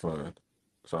my refund,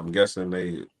 so I'm guessing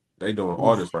they doing Oof.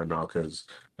 audits right now because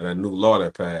of that new law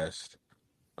that passed,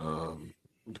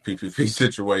 the PPP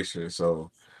situation.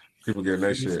 So people getting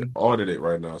their Send me shit some, audited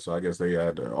right now. So I guess they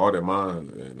had to audit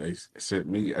mine, and they sent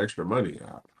me extra money.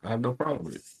 I have no problem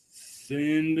with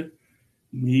send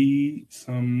me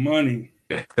some money.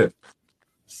 it.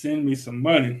 Send me some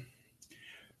money.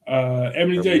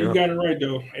 Ebony Help J, me you out. got it right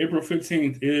though. April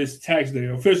 15th is tax day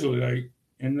officially, like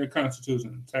in the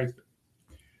Constitution, tax day.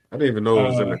 I didn't even know it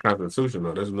was in Uh, the Constitution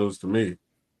though. That's news to me.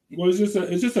 well, it's just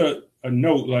a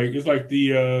note. Like it's like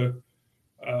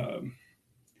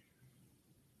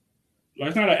like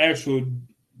it's not an actual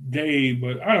day,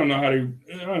 but I don't know how they.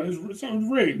 It's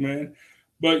rigged, man.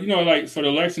 But like so, the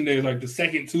election day is like the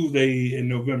second Tuesday in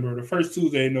November, the first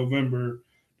Tuesday in November.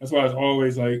 That's why it's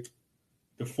always like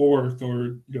the fourth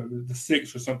or the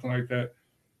sixth or something like that.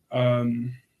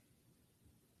 Um,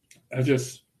 that's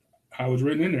just how it's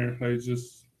written in there. Like it's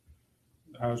just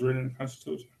how it's written in the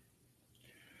Constitution.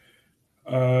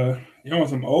 You want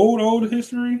some old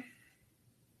history?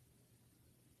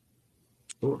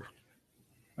 Sure.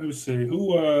 Let me see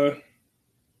who.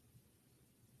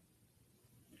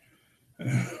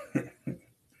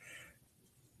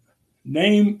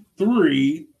 Name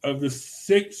three of the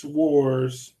six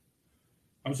wars.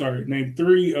 I'm sorry. Name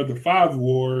three of the five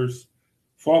wars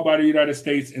fought by the United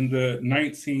States in the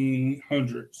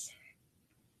 1900s.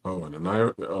 Oh, and the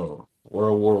night. Oh,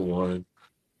 World War I,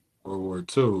 World War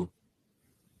II.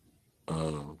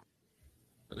 Um,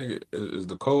 I think is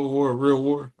the Cold War a real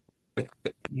war?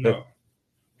 No,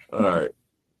 All right.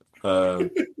 Uh,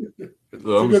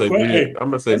 so it's a good question. Hey, I'm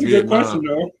gonna say that's a good question, Vietnam.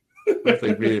 though. I'm gonna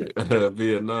say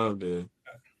Vietnam then.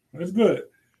 That's good.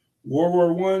 World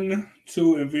War One,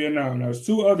 two, and Vietnam. Now, there's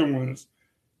two other ones.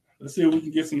 Let's see if we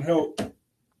can get some help.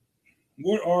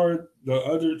 What are the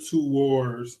other two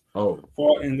wars Oh,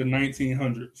 fought in the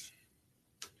 1900s?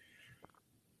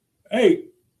 Hey,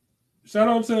 shout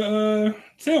out to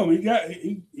Tim.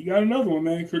 He got another one,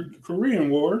 man. Korean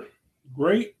War.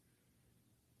 Great.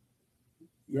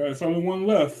 Yeah, it's only one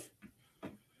left.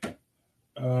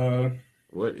 Uh,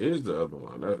 what is the other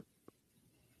one?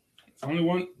 it's only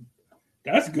one.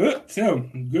 That's good,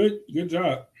 Tim. Good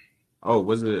job. Oh,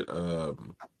 was it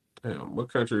Damn,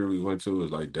 what country we went to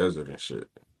was like desert and shit.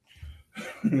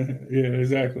 Yeah,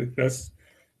 exactly. That's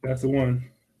the one.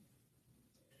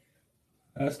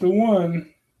 That's the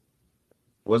one.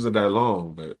 Wasn't that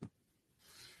long, but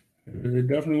It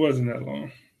definitely wasn't that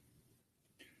long.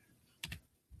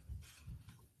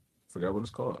 forgot what it's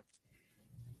called.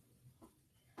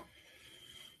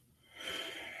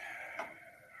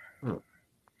 Hmm.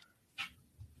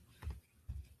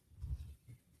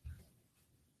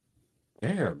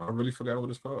 Damn, I really forgot what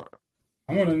it's called.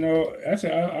 I want to know.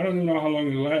 Actually, I don't even know how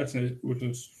long it lasted, which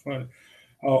was funny.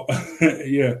 Oh,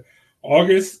 yeah.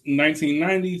 August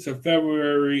 1990 to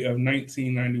February of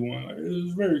 1991. It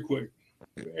was very quick.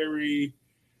 Very,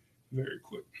 very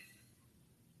quick.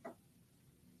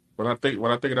 When I think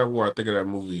of that war, I think of that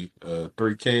movie,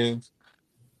 Three Kings.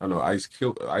 I know Ice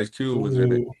Cube was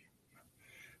in it. Ooh,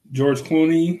 George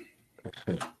Clooney,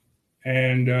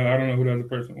 and I don't know who the other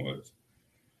person was.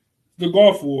 The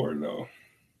Gulf War, though.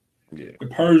 Yeah. The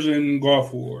Persian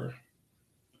Gulf War.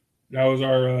 That was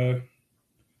our,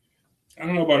 I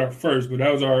don't know about our first, but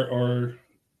that was our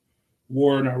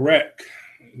war in Iraq.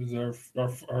 It was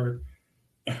our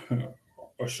Got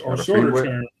a free shorter win.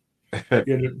 term.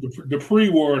 Yeah, the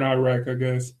pre-war in Iraq, I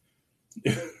guess.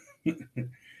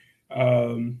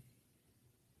 um,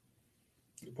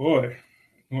 boy,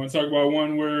 you want to talk about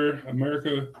one where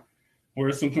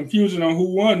there's some confusion on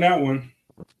who won that one?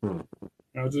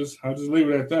 I'll just leave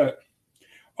it at that.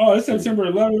 Oh, it's September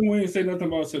 11th. We didn't say nothing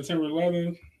about September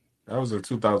 11th. That was in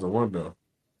 2001 though.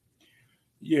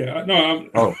 Yeah, no,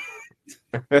 Oh.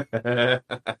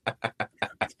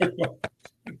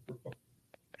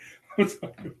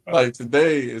 Like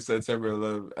today is September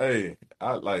 11th. Hey,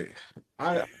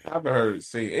 I haven't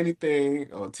seen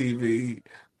anything on TV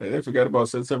that they forgot about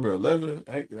September 11th.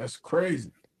 Hey, that's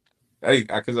crazy. Hey,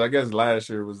 because I guess last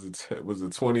year was the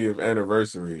 20th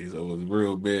anniversary, so it was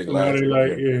real big so now last they year.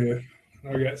 like,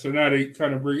 Yeah. yeah, okay. So now they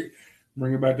trying to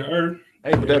bring it back to earth.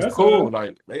 Hey, but Yeah, that's that's cool.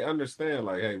 Like they understand.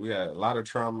 Like, hey, we had a lot of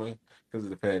trauma because of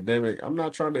the pandemic. I'm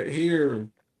not trying to hear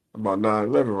about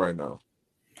 9/11 right now.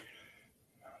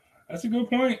 that's a good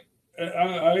point.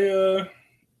 I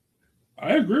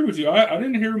agree with you. I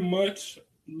didn't hear much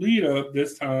lead up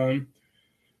this time.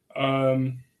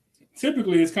 Um,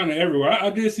 Typically it's kind of everywhere. I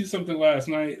did see something last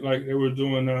night, like they were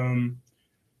doing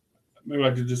maybe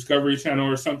like the Discovery Channel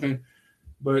or something,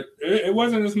 but it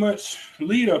wasn't as much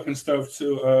lead up and stuff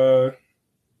to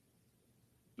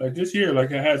like this year, like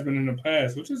it has been in the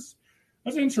past,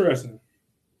 that's interesting.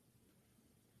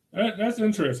 That's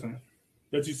interesting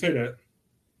that you say that.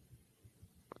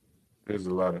 There's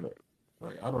a lot of that.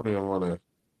 Like, I don't even want to.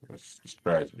 It's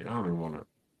tragedy. I don't even want to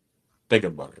think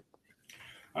about it.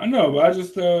 I know, but I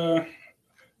just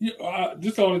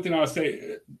just the only thing I'll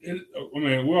say. I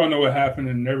mean, we all know what happened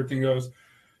and everything else.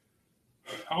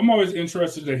 I'm always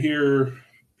interested to hear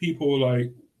people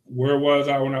like where was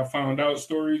I when I found out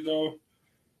stories though.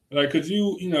 Like, cause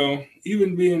you know,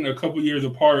 even being a couple years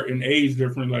apart in age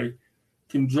difference, like,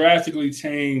 can drastically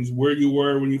change where you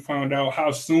were when you found out,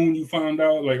 how soon you found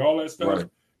out, like all that stuff.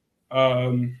 Right.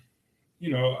 Um,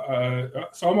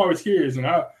 so I'm always curious, and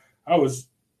I was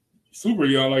super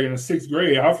young, like in the sixth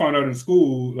grade. I found out in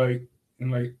school, like in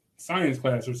like science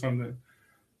class or something.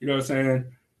 You know what I'm saying?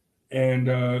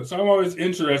 And so I'm always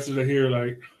interested to hear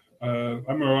like I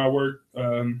remember when I worked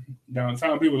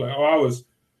downtown. People were like, oh,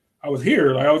 I was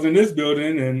here, like I was in this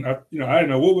building, and I didn't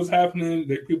know what was happening.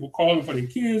 That people calling for their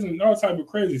kids and all type of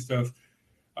crazy stuff.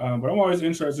 But I'm always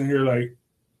interested in hear like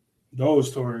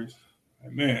those stories.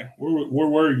 Like, man, where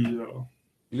were you though?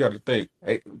 You got to think.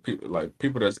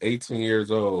 People that's 18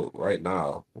 years old right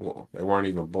now, well, they weren't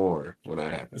even born when that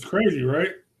happened. That's crazy,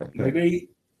 right? Like They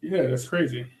yeah, that's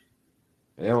crazy.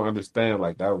 don't understand.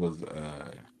 Like that was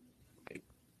a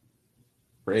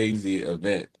crazy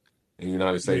event in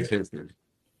United Yeah, States history.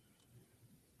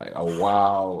 Like a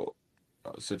wild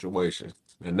situation.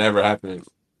 It never happened.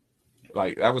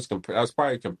 Like that was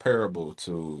probably comparable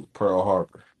to Pearl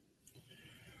Harbor.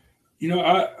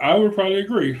 I would probably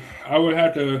agree. I would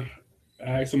have to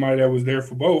ask somebody that was there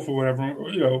for both or whatever,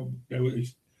 or,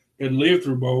 that lived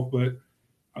through both.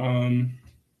 Um,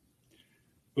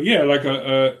 but yeah, like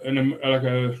like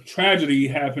a tragedy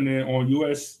happening on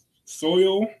U.S.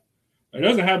 soil, it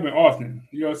doesn't happen often.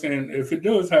 You know what I'm saying? If it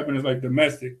does happen, it's like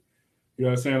domestic. You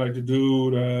know what I'm saying? Like the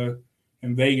dude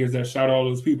in Vegas that shot all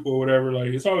those people or whatever. Like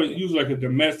it's always usually like a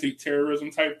domestic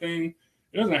terrorism type thing.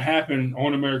 It doesn't happen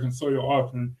on American soil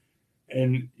often.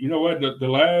 And you know what? The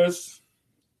last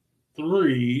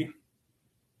three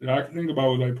that I can think about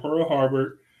was like Pearl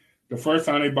Harbor, the first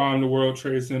time they bombed the World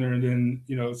Trade Center, and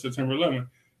then September 11th.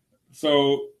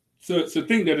 So to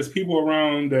think that there's people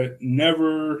around that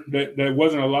never that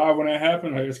wasn't alive when that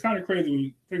happened. Like, it's kind of crazy when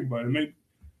you think about it. It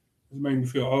made me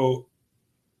feel old.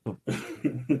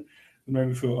 It made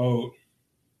me feel old.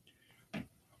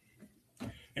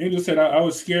 Angel said, I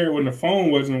was scared when the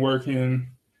phone wasn't working.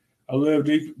 I lived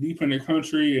deep in the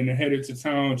country and headed to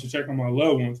town to check on my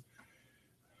loved ones.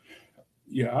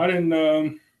 Yeah, I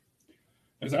didn't.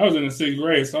 As I was in the 6th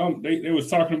grade, so they was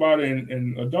talking about it,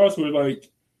 and adults were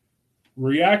like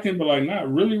reacting, but like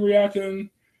not really reacting.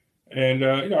 And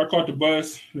I caught the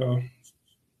bus.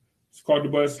 Caught the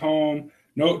bus home.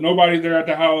 Nobody there at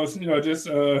the house. Just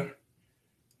a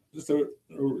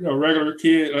regular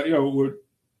kid. With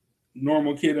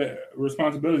normal kid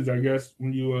responsibilities, I guess.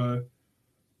 When you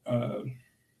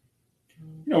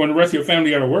when the rest of your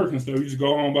family got to work and stuff, you just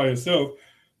go home by yourself.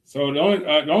 So the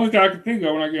only thing I can think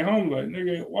of when I get home, like,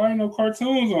 nigga, why ain't no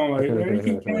cartoons on? Like, man, you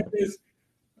keep playing this.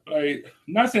 Like,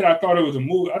 not saying I thought it was a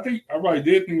movie. I think I probably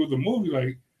did think it was a movie.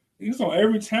 Like, it's on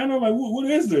every channel. Like, what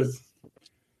is this?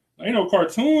 Like, ain't no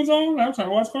cartoons on. I'm trying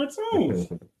to watch cartoons.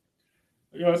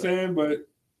 You know what I'm saying? But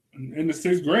in the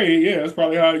 6th grade, yeah, that's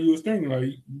probably how you was thinking.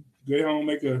 Like, you go home,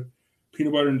 make a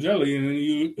peanut butter and jelly, and then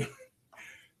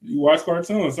you watch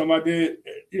cartoons. Something I did,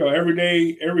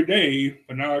 every day,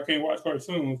 but now I can't watch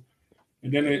cartoons.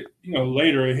 And then it,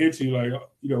 later it hits you like,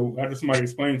 after somebody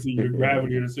explains to you the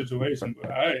gravity of the situation.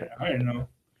 But I didn't know.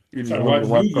 You just trying to wanted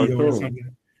watch to watch Yu-Gi-Oh or cartoons.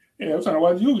 something. Yeah, I'm trying to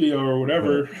watch Yu-Gi-Oh or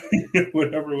whatever,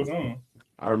 whatever was on.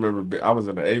 I remember I was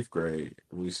in the 8th grade.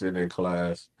 We sitting in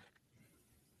class.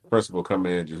 Principal come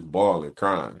in just bawling,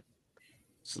 crying.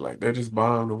 It's like they just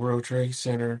bombed the World Trade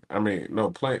Center. I mean, no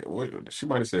plane. She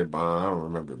might have said bomb. I don't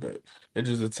remember, but they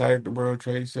just attacked the World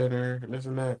Trade Center and this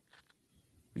and that.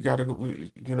 You got to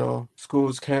go.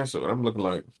 School's canceled. I'm looking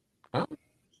like, huh?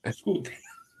 School. They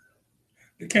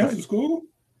Like canceled school?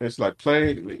 it's like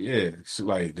plane. Yeah, it's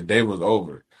like the day was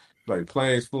over. Like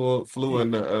planes flew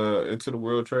in into the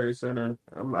World Trade Center.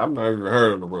 I'm not even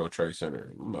heard of the World Trade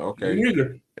Center. I'm like, Me okay.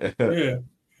 neither. Yeah.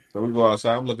 So we go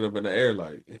outside. I'm looking up in the air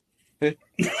like,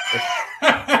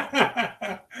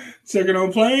 Checking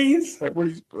on planes? like what?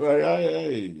 Like,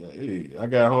 hey, I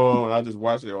got home. And I just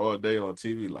watched it all day on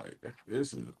TV. Like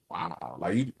this is wow.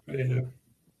 Like you Yeah.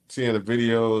 seeing the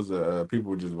videos,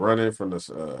 people just running from the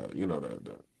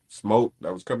the smoke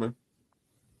that was coming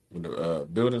when the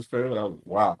buildings fell. That was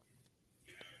wow.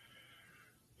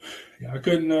 Yeah, I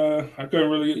couldn't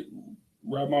really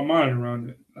wrap my mind around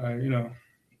it.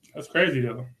 That's crazy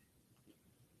though.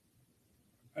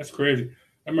 That's crazy.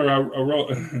 I remember I wrote.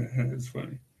 It's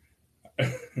funny.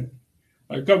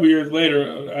 Like a couple years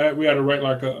later, we had to write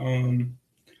like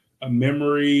a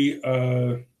memory,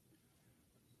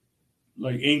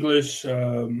 like English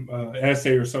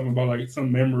essay or something about like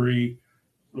some memory,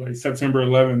 like September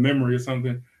 11th memory or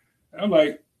something. And I'm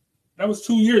like, that was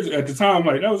 2 years at the time.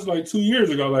 Like, that was like 2 years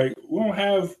ago. Like, we don't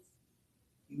have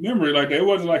memory like that. It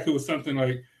wasn't like it was something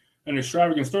like an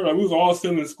extravagant story. Like, we was all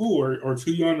still in school or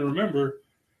too young to remember.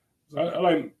 So I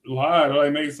like lied. I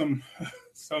like made some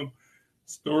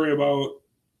story about,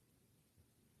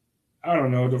 I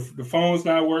don't know, the phone's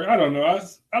not working. I don't know.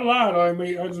 I lied.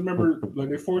 I just remember like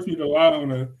they forced me to lie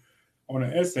on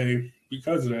an essay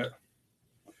because of that.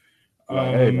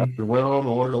 Like hey, I went home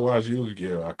and wanted to watch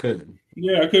Yu-Gi-Oh. I couldn't.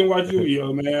 Yeah, I couldn't watch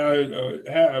Yu-Gi-Oh, man.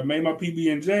 I made my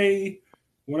PB&J,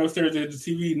 went upstairs to the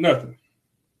TV, nothing.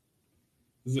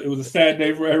 It was a sad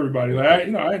day for everybody. Like, I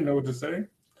didn't know what to say.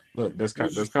 Look, that's kind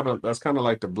of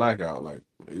like the blackout. Like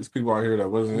these people out here that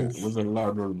wasn't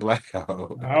allowed during the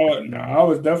blackout. I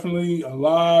was definitely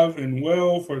alive and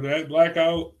well for that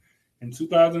blackout in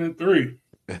 2003.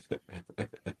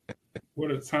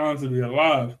 What a time to be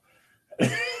alive.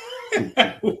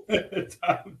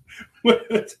 What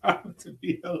a time to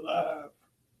be alive.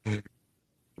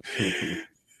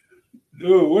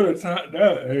 Dude, what a time.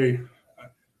 Hey,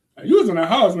 you was in the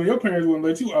house, man. Your parents wouldn't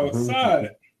let you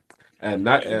outside. At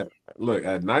night, at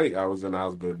night I was in the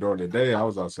house, but during the day I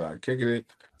was outside kicking it,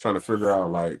 trying to figure out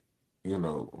like,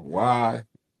 why.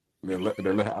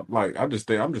 Like I'm just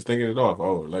thinking it off.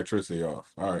 Oh, electricity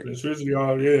off. All right. Electricity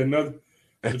off, yeah. Another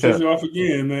electricity off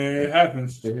again, man. It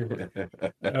happens.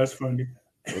 That's funny.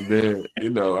 And then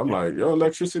I'm like, your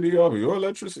electricity off. Your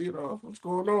electricity off. What's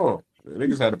going on? The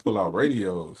niggas had to pull out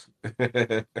radios.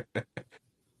 Yeah,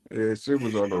 shit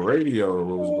was on the radio.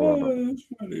 What was going on? That's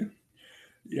funny.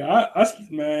 Yeah,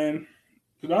 man.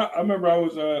 Cause I remember I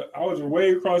was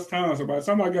way across town. So by the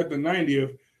time I got to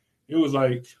 90th, it was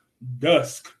like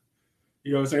dusk.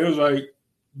 You know what I'm saying? It was like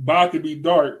about to be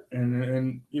dark,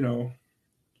 and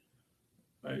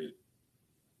like,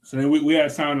 so then we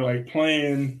had time to like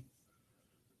plan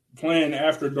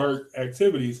after dark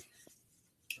activities.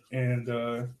 and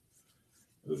it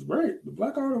was great. The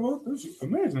blackout vote, it was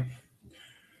amazing.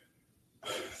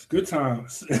 It's good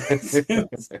times.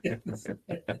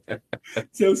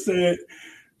 Tim said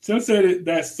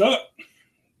that sucked.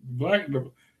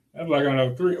 That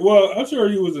blackout 3. Well, I'm sure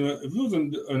if he was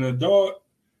an adult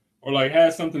or like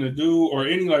had something to do or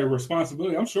any like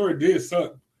responsibility, I'm sure it did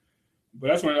suck. But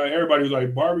that's when like everybody was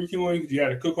like barbecuing because you had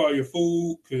to cook all your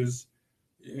food because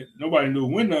nobody knew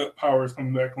when the power was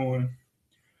coming back on.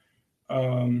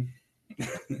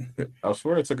 I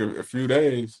swear it took a few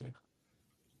days.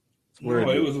 No,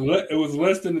 it was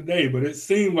less than a day, but it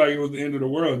seemed like it was the end of the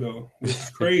world though, which is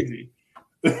crazy.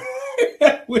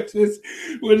 which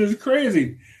is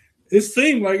crazy. It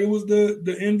seemed like it was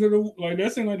the end of the like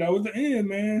that seemed like that was the end,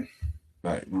 man.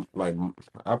 Like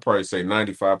I'd probably say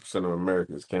 95% of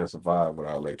Americans can't survive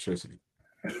without electricity.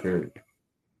 Period.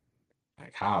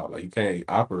 Like how? Like you can't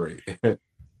operate. Can't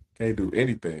do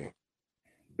anything.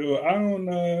 Dude, I don't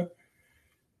let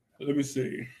me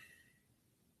see.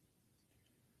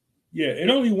 Yeah, it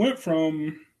only went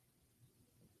from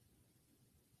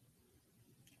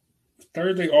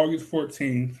Thursday, August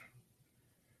 14th,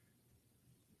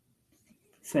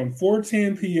 from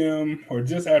 4:10 p.m. or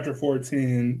just after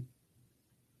 4:10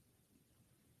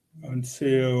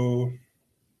 until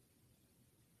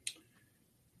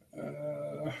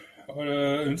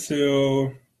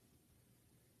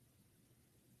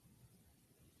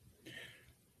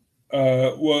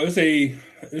well,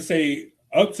 it's a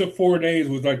up to 4 days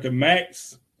was like the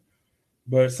max,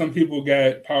 but some people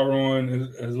got power on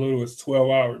as little as 12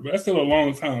 hours. But that's still a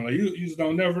long time. Like you just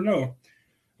don't never know.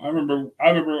 I remember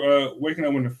waking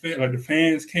up when the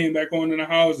fans came back on in the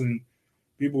house and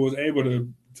people was able to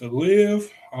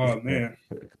live. Oh man,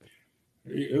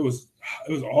 it was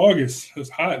August. It was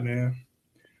hot, man.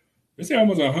 They say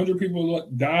almost 100 people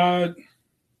died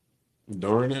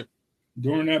during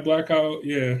that blackout.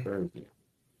 Yeah.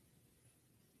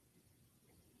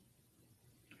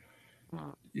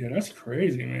 Yeah, that's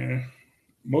crazy, man.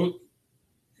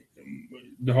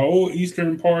 The whole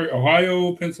eastern part,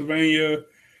 Ohio, Pennsylvania,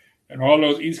 and all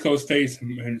those East Coast states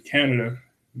and Canada,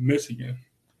 Michigan.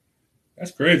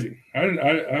 That's crazy. I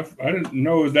didn't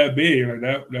know it was that big, like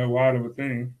that wide of a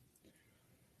thing.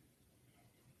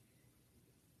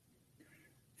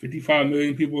 55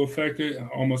 million people affected,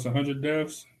 almost 100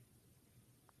 deaths.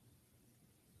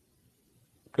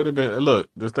 Could have been. Look,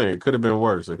 this thing. It could have been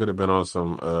worse. It could have been on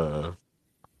some.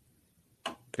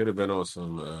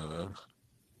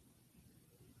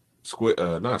 Squid.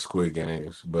 Not Squid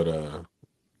Games, but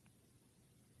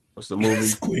what's the movie?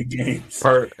 Squid Games.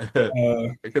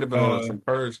 It could have been on some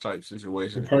Purge type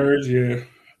situation. The Purge, yeah.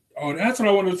 Oh, that's what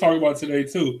I wanted to talk about today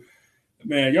too.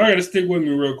 Man, y'all got to stick with me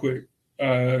real quick.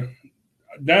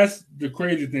 That's the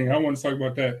crazy thing. I want to talk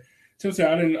about that. Tim said,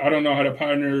 I don't know how the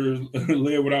pioneers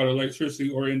live without electricity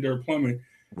or indoor plumbing.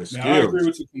 Now, I agree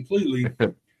with you completely.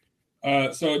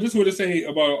 So this is what it say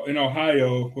about in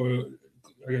Ohio, or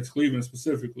I guess Cleveland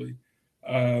specifically.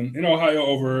 In Ohio,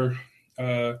 over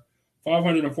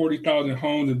 540,000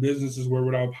 homes and businesses were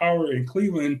without power. In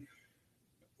Cleveland,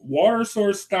 water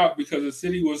source stopped because the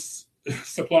city was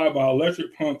supplied by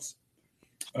electric pumps.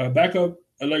 Backup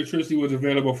electricity was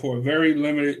available for a very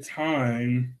limited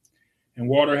time, and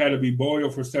water had to be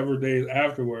boiled for several days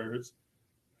afterwards.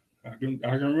 I can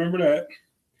remember that.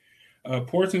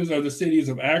 Portions of the cities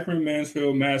of Akron,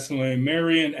 Mansfield, Massillon,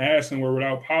 Marion, Ashland were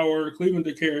without power. Cleveland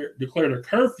declared a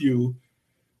curfew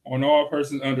on all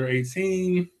persons under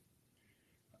 18.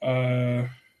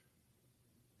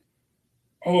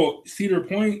 Cedar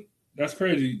Point, that's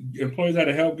crazy. Employees had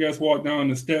to help guests walk down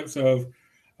the steps of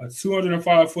a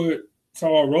 205-foot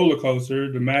tall roller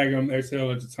coaster, the Magnum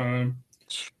XL at the time,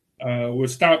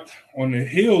 was stopped on the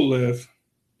hill lift.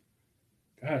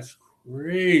 That's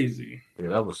crazy. Yeah,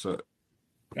 that was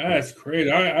That's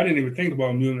crazy. I didn't even think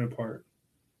about muting that part.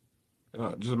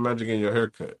 Just imagine getting your hair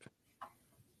cut.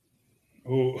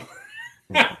 Oh.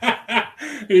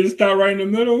 You just stop right in the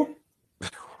middle?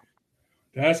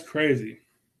 That's crazy.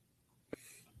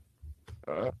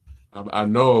 I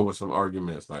know it was some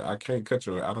arguments. Like, I can't cut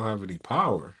your, I don't have any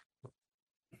power.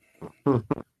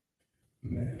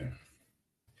 Man.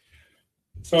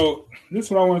 So this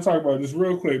is what I want to talk about just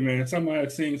real quick, man. Something I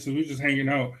had seen, so we're just hanging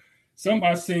out. Something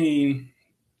I seen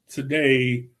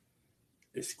today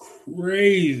is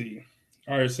crazy.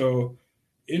 All right, so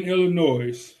in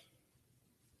Illinois,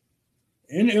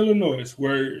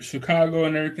 where Chicago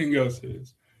and everything else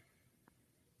is,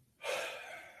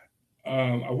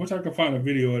 I wish I could find a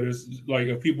video of this, like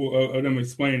of people of them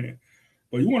explaining.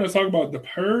 But you want to talk about the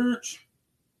purge?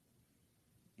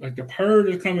 Like the purge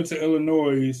is coming to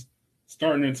Illinois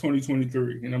starting in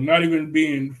 2023. And I'm not even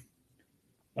being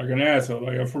like an asshole,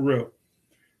 like for real.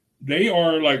 They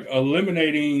are like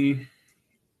eliminating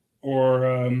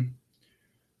or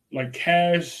like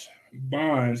cash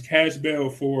bonds, cash bail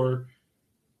for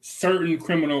certain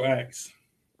criminal acts,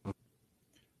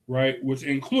 right? Which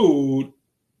include,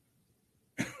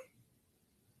 I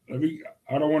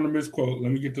don't want to misquote.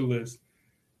 Let me get the list.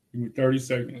 Give me 30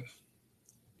 seconds.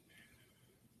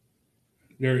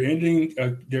 They're ending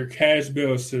their cash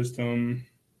bail system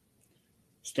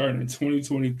starting in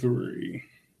 2023.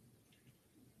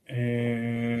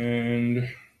 And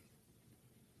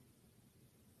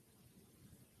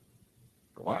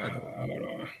Why? I don't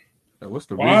know. What's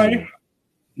the Why? reason?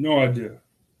 No idea.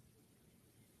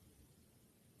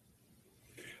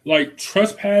 Like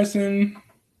trespassing,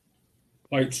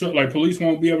 like police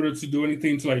won't be able to do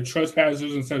anything to like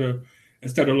trespassers instead of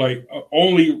like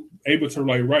only able to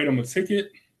like write them a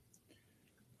ticket.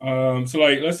 So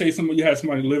like let's say you had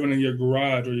somebody living in your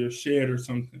garage or your shed or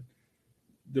something.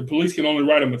 The police can only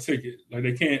write them a ticket. Like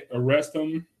they can't arrest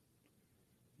them.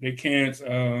 They can't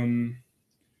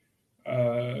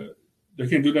they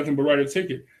can't do nothing but write a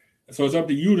ticket. So it's up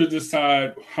to you to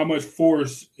decide how much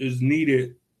force is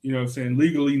needed, you know what I'm saying,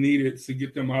 legally needed to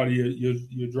get them out of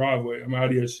your driveway, out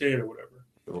of your shed or whatever.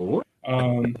 What?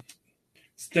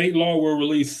 State law will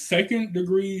release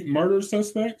second-degree murder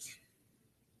suspects.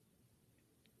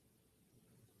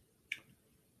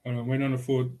 Hold on, waiting on the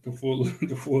full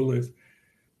list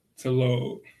to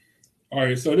load. All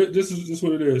right, so this is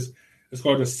what it is. It's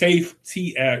called the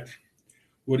SAFE-T Act.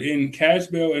 Would end cash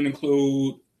bail and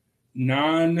include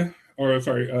 12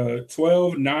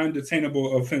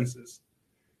 non-detainable offenses,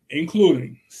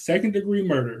 including second-degree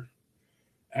murder,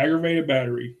 aggravated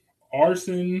battery,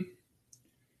 arson,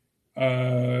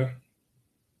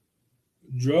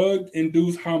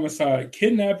 drug-induced homicide,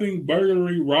 kidnapping,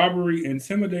 burglary, robbery,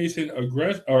 intimidation,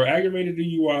 aggression, or aggravated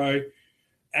DUI,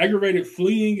 aggravated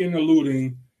fleeing and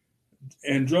eluding,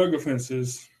 and drug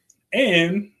offenses,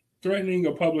 and threatening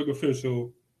a public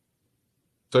official.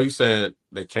 So you said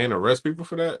they can't arrest people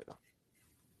for that?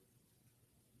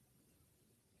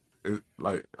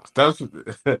 Like those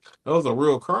are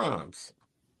real crimes.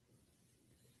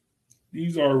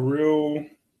 These are real.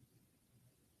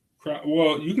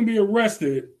 Well, you can be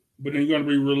arrested, but then you're going to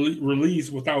be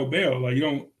released without bail. Like you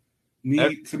don't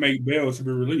need to make bail to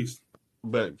be released.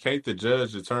 But can't the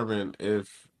judge determine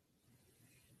if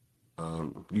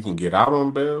you can get out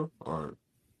on bail, or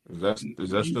is that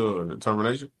still a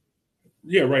determination?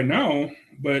 Yeah, right now.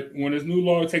 But when this new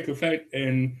law take effect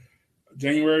in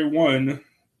January 1,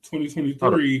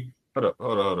 2023. Hold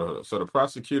up. So the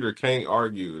prosecutor can't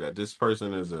argue that this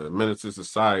person is a menace to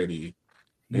society.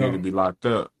 They need to be locked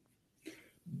up.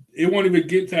 It won't even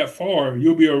get that far.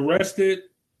 You'll be arrested,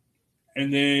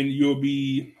 and then you'll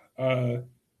be let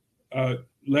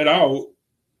out.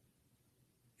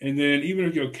 And then even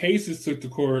if your case is took to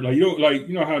court, like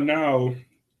you know how now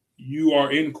you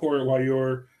are in court while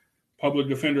your public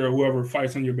defender or whoever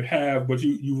fights on your behalf, but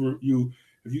you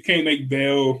if you can't make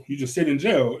bail, you just sit in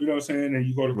jail. You know what I'm saying? And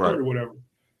you go to court or whatever.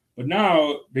 But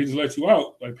now they just let you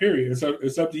out. Like period.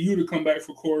 It's up to you to come back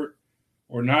for court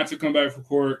or not to come back for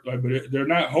court. Like, but they're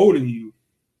not holding you.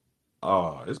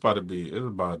 Oh, it's about to be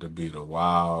the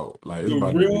wild, like it's the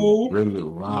about real to be really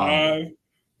wild. Live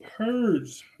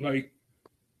purge. Like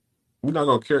you're not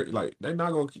gonna care. Like you're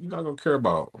not gonna care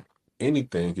about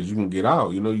anything because you can get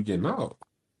out. You know you're getting out.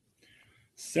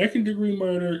 Second-degree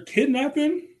murder,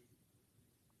 kidnapping.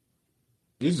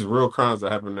 These are real crimes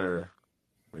that happen there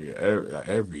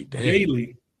every day.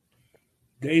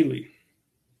 Daily.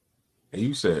 And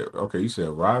you said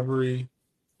robbery,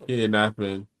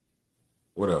 kidnapping.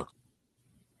 What else?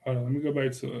 Hold on, let me go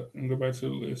back to it. Let me go back to the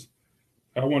list.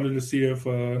 I wanted to see if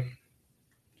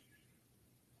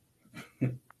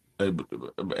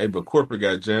but corporate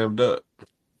got jammed up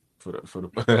for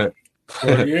the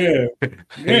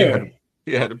yeah.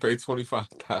 He had to pay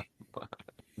 $25,000.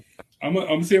 I'm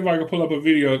gonna see if I can pull up a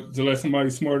video to let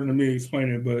somebody smarter than me explain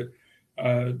it. But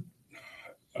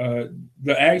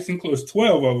the acts includes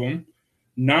 12 of them,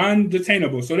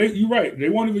 non-detainable. So you're right. They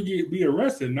won't even be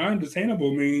arrested.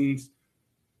 Non-detainable means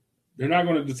they're not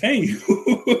going to detain you.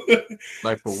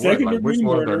 Like for what? Like which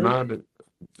ones are non?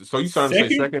 So you trying to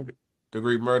say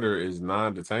second-degree murder is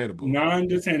non-detainable?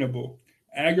 Non-detainable.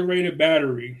 Aggravated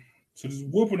battery. So just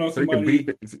whooping on somebody.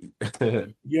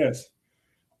 Yes.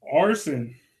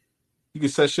 Arson. You can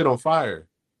set shit on fire.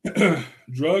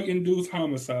 Drug-induced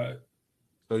homicide.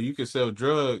 So you can sell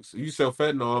drugs. You sell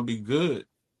fentanyl and be good.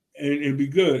 And be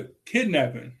good.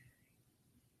 Kidnapping.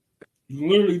 You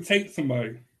literally take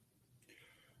somebody.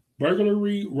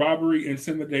 burglary, robbery,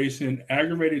 intimidation,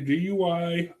 aggravated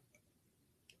DUI,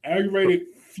 aggravated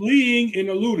fleeing and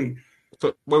eluding.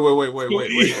 So,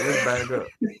 wait. Let's back up.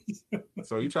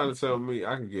 So you trying to tell me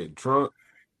I can get drunk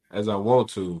as I want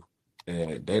to,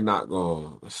 and they're not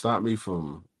gonna stop me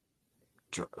from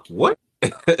what?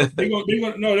 They're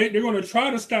gonna try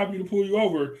to stop you to pull you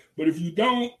over, but if you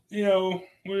don't,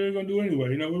 what are they gonna do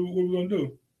anyway? What are we gonna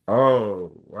do?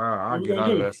 Oh wow! I get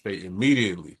out of that state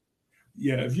immediately.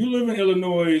 Yeah, if you live in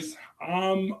Illinois,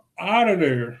 I'm out of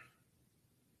there.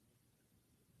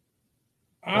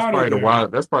 That's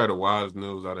probably the wildest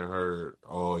news I done heard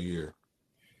all year.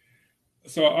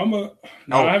 So I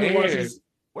haven't watched this.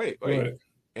 Wait.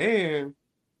 And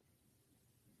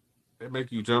they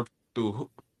make you jump through.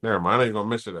 Never mind, I ain't gonna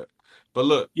mention that. But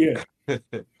look, yeah,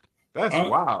 that's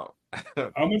wild.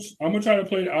 I'm gonna try to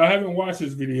play. I haven't watched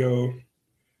this video.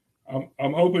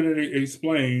 I'm hoping that it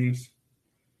explains.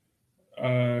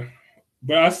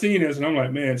 But I seen this and I'm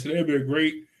like, man, today would be a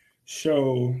great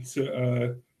show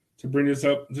to bring this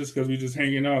up just because we're just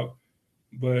hanging out.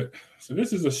 But so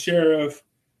this is a sheriff.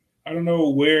 I don't know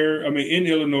where. I mean, in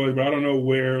Illinois, but I don't know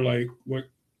where, like what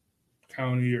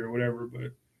county or whatever.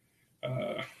 But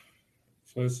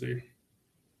so let's see.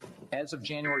 As of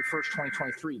January 1st,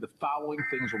 2023, the following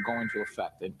things will go into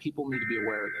effect, and people need to be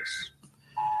aware of this.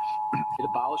 It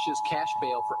abolishes cash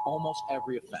bail for almost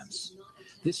every offense.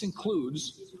 This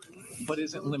includes, but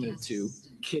isn't limited to,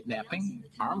 kidnapping,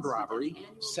 armed robbery,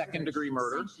 second-degree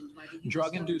murder,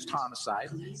 drug-induced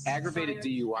homicide, aggravated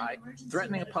DUI,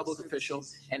 threatening a public official,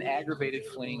 and aggravated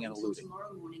fleeing and eluding.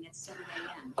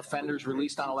 Offenders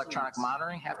released on electronic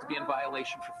monitoring have to be in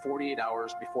violation for 48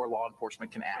 hours before law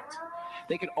enforcement can act.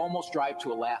 They could almost drive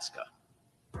to Alaska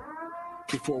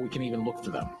before we can even look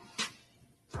for them.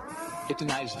 It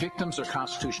denies victims their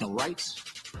constitutional rights.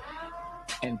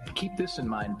 And keep this in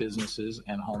mind, businesses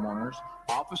and homeowners.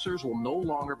 Officers will no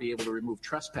longer be able to remove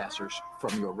trespassers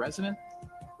from your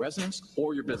residence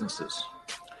or your businesses.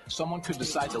 Someone could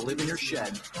decide to live in your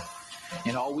shed,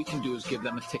 and all we can do is give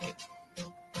them a ticket.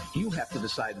 You have to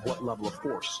decide what level of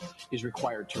force is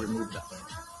required to remove them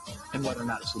and whether or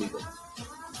not it's legal.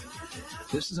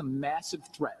 This is a massive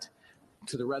threat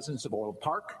to the residents of Oral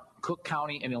Park, Cook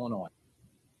County, and Illinois.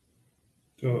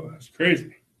 So that's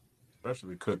crazy.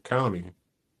 Especially Cook County.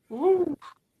 Woo.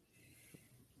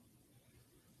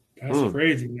 That's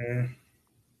crazy, man.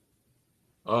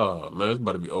 Oh, man, it's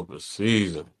about to be open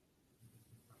season.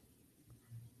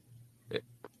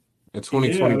 In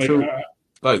 2022,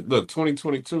 look,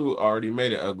 2022 already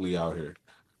made it ugly out here.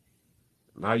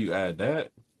 Now you add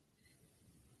that.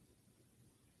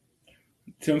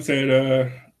 Tim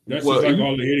said, that's just like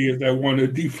all the idiots that want to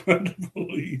defund the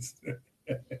police.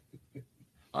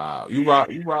 Wow, you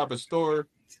rob a store.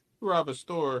 You rob a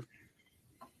store.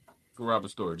 You rob a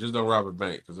store. Just don't rob a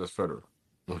bank because that's federal.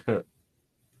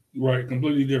 Right,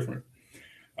 completely different.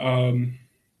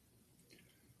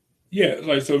 Yeah,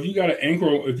 like so if you got an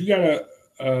ankle, if you got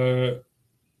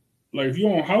if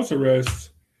you're on house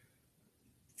arrest,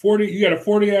 you got a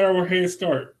 48-hour head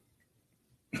start.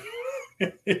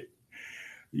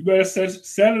 You better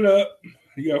set it up.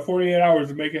 You got 48 hours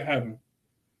to make it happen.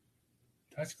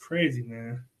 That's crazy,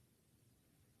 man.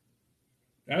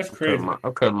 That's crazy.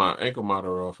 I'm cutting my ankle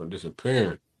monitor off and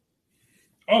disappearing.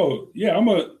 Oh, yeah, I'm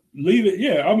going to leave it.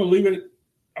 Yeah, I'm going to leave it.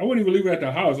 I wouldn't even leave it at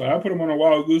the house. I put them on a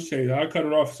wild goose chase. I cut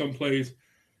it off someplace,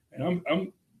 and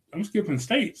I'm skipping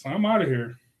states. I'm out of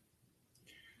here.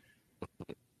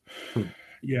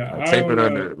 Yeah, tape it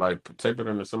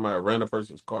under somebody, a random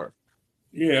person's car.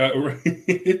 Yeah,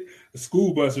 a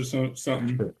school bus or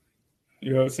something.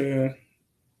 You know what I'm saying?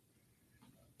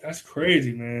 That's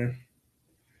crazy, man.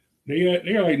 They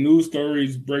got like news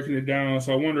stories breaking it down.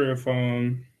 So I wonder if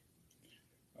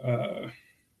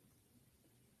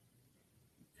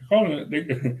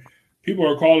people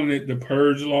are calling it the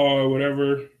purge law or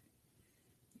whatever.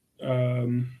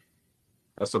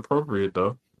 That's appropriate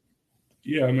though.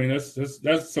 Yeah, I mean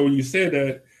that's so when you said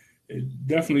that, it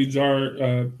definitely jarred,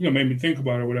 made me think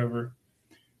about it or whatever.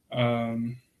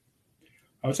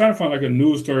 I was trying to find like a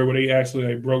news story where they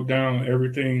actually like broke down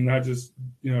everything, not just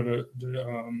the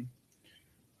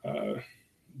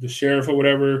sheriff or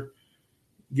whatever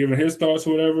giving his thoughts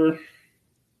or whatever.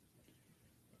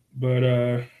 But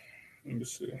let me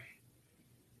see.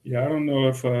 Yeah, I don't know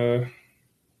if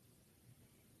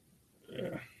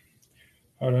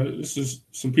hold on, this is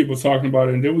some people talking about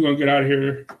it, and then we're gonna get out of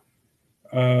here.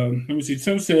 Let me see.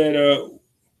 Tim said,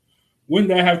 wouldn't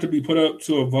that have to be put up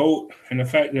to a vote? And the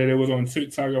fact that it was on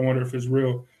TikTok, I wonder if it's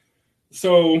real.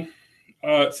 So,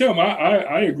 Tim,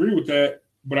 I agree with that,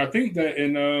 but I think that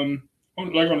in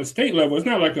on the state level, it's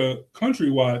not like a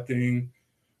countrywide thing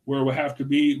where it would have to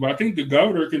be. But I think the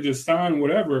governor can just sign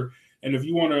whatever, and if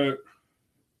you want to,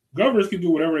 governors can do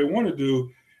whatever they want to do,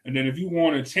 and then if you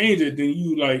want to change it, then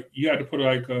you have to put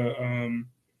like a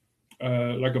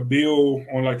bill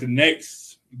on like the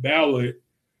next ballot,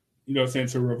 you know what I'm saying,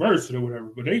 to reverse it or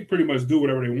whatever. But they pretty much do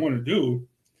whatever they want to do.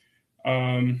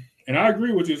 And I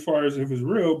agree with you as far as if it's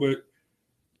real, but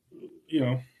you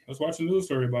know, let's watch the news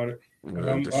story about it.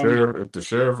 If the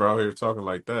sheriff out here talking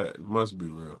like that, it must be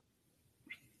real.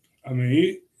 I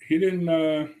mean, he didn't.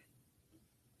 I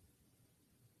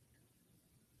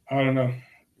don't know.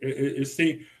 It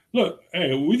seemed. Look,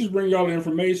 hey, we just bring y'all the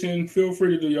information. Feel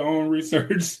free to do your own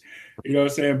research. You know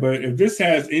what I'm saying? But if this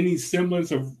has any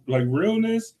semblance of like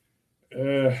realness,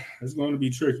 it's going to be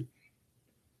tricky.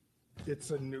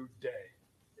 It's a new day,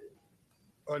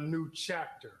 a new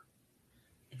chapter.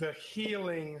 The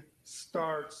healing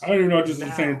starts. I don't even know if this is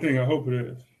the same thing. I hope it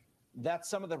is. That's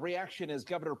some of the reaction as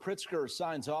Governor Pritzker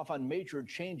signs off on major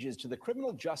changes to the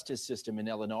criminal justice system in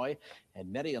Illinois.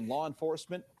 And many in law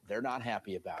enforcement, they're not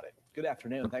happy about it. Good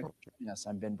afternoon. Thanks for joining us.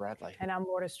 I'm Ben Bradley. And I'm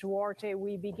Lourdes Duarte.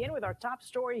 We begin with our top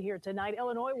story here tonight.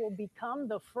 Illinois will become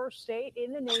the first state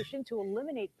in the nation to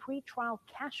eliminate pretrial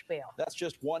cash bail. That's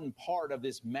just one part of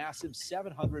this massive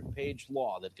 700-page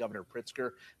law that Governor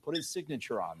Pritzker put his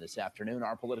signature on this afternoon.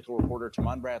 Our political reporter,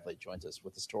 Taman Bradley, joins us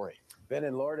with the story. Ben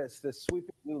and Lourdes, this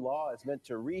sweeping new law is meant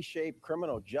to reshape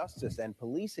criminal justice and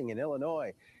policing in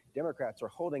Illinois. Democrats are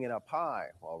holding it up high,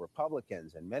 while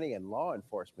Republicans and many in law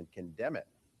enforcement condemn it.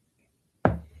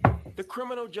 The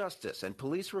Criminal Justice and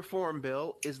Police Reform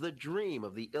Bill is the dream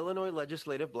of the Illinois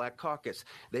Legislative Black Caucus.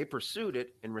 They pursued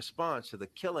it in response to the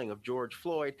killing of George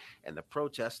Floyd and the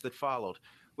protests that followed.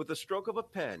 With the stroke of a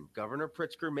pen, Governor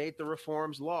Pritzker made the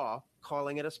reforms law,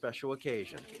 calling it a special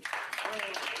occasion.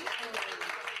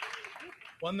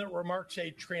 One that remarks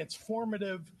a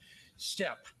transformative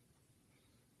step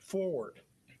forward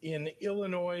in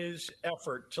Illinois'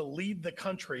 effort to lead the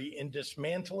country in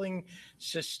dismantling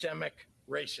systemic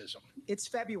racism. It's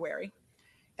February,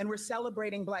 and we're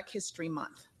celebrating Black History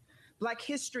Month. Black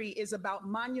history is about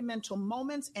monumental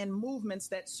moments and movements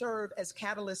that serve as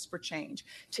catalysts for change.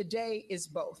 Today is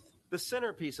both. The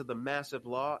centerpiece of the massive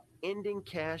law, ending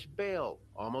cash bail.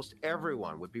 Almost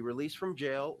everyone would be released from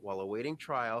jail while awaiting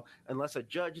trial unless a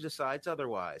judge decides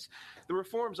otherwise. The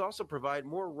reforms also provide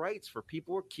more rights for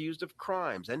people accused of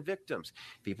crimes and victims.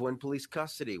 People in police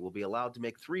custody will be allowed to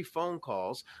make 3 phone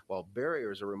calls while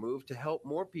barriers are removed to help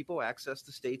more people access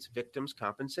the state's victims'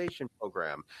 compensation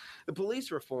program. The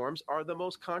police reforms are the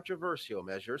most controversial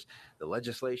measures. The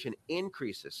legislation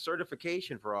increases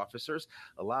certification for officers,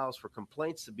 allows for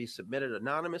complaints to be submitted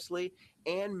anonymously,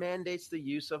 and mandates the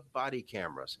use of body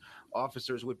cameras.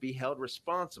 Officers would be held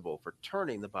responsible for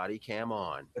turning the body cam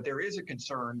on. But there is a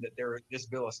concern that this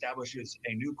bill establishes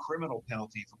a new criminal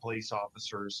penalty for police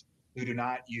officers who do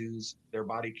not use their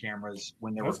body cameras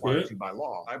when they're required to by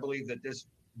law. I believe that this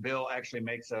bill actually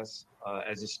makes us,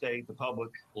 as a state, the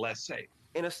public, less safe.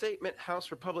 In a statement, House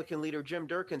Republican leader Jim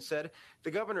Durkin said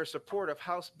the governor's support of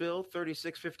House Bill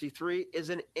 3653 is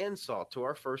an insult to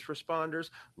our first responders,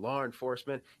 law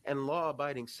enforcement, and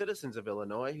law-abiding citizens of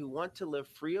Illinois who want to live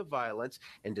free of violence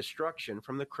and destruction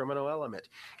from the criminal element.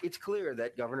 It's clear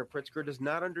that Governor Pritzker does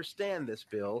not understand this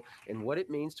bill and what it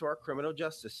means to our criminal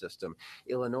justice system.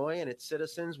 Illinois and its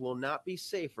citizens will not be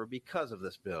safer because of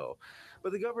this bill.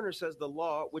 But the governor says the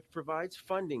law, which provides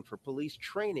funding for police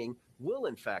training, will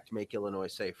in fact make Illinois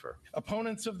safer.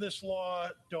 Opponents of this law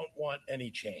don't want any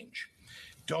change,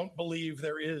 don't believe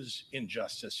there is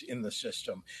injustice in the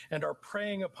system, and are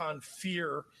preying upon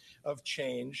fear of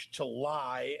change to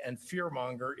lie and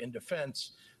fearmonger in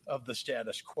defense of the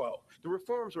status quo. The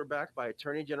reforms were backed by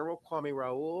Attorney General Kwame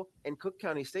Raoul and Cook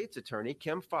County State's Attorney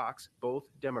Kim Foxx, both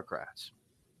Democrats.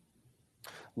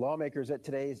 Lawmakers at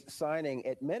today's signing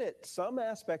admitted some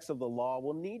aspects of the law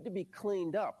will need to be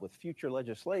cleaned up with future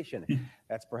legislation.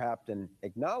 That's perhaps an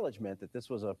acknowledgement that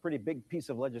this was a pretty big piece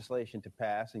of legislation to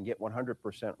pass and get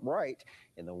 100% right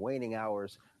in the waning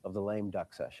hours of the lame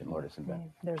duck session. Lourdes and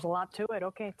Ben. There's a lot to it.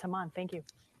 Okay, Taman, thank you.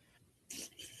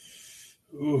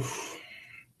 Oof.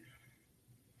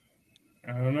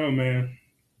 I don't know, man.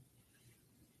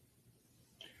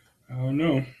 I don't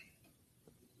know.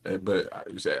 But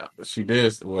she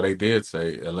did. Well, they did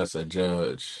say unless a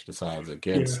judge decides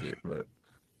against it, but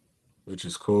which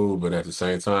is cool. But at the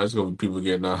same time, it's gonna be people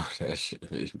getting off that shit.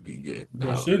 They should be getting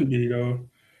There out. shouldn't be though.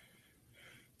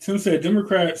 Tim said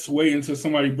Democrats wait until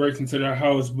somebody breaks into their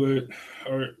house,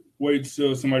 or wait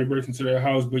till somebody breaks into their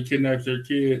house but kidnaps their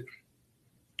kid.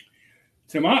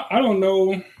 Tim, I don't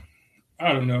know.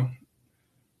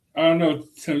 I don't know.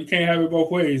 So you can't have it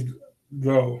both ways,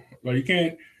 though. Like you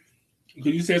can't.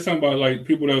 Because you said something about like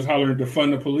people that was hollering to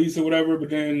defund the police or whatever, but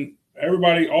then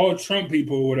everybody, all Trump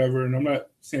people or whatever, and I'm not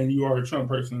saying you are a Trump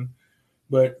person,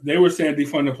 but they were saying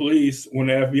defund the police when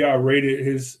the FBI raided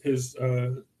his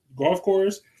golf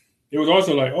course. It was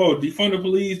also like, oh, defund the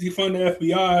police, defund the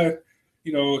FBI.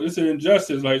 You know, it's an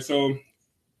injustice. Like, so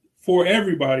for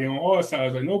everybody on all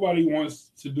sides, like nobody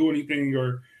wants to do anything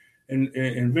or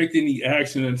evict any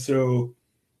action until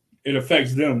it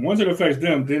affects them. Once it affects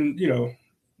them, then, you know,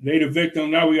 they the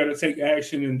victim. Now we got to take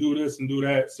action and do this and do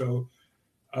that. So,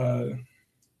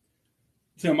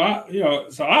 Tim,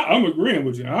 I'm agreeing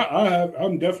with you.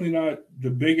 I'm definitely not the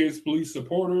biggest police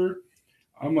supporter.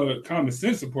 I'm a common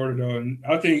sense supporter, though, and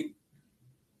I think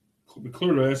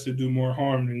clearly that should do more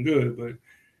harm than good. But,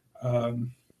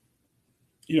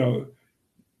 you know,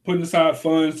 putting aside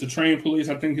funds to train police,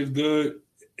 I think is good.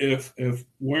 If you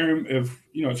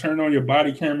know, turning on your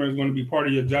body camera is going to be part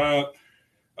of your job,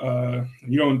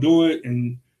 you don't do it,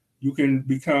 and you can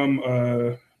become,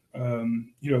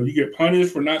 you know, you get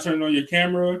punished for not turning on your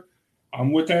camera.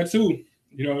 I'm with that too.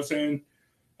 You know what I'm saying?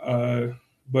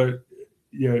 But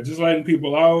yeah, just letting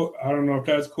people out, I don't know if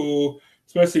that's cool,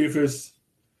 especially if it's,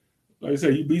 like I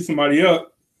said, you beat somebody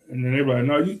up, and then they're like,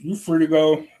 no, you free to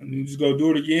go, and you just go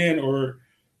do it again, or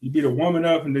you beat a woman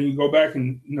up, and then you go back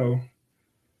and, you know,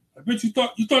 I bet you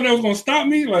thought that was gonna stop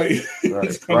me, like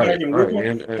just come back and whip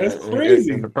them. That's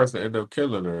crazy. And the person ended up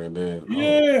killing her, and then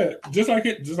yeah, just like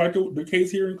the case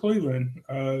here in Cleveland,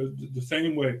 the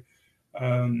same way.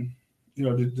 You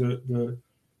know, the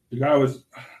guy was,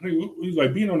 I think he was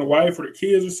like beating on the wife or the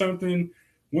kids or something.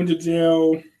 Went to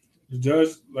jail. The judge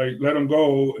like let him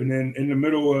go, and then in the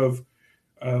middle of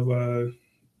the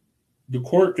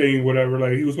court thing, whatever,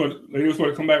 like he was going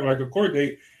to come back with like a court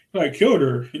date. Like killed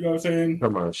her, you know what I'm saying?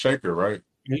 Come on, Shaker, right?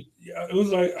 Yeah, it was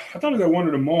like I thought it was at one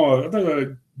of the malls. I thought it was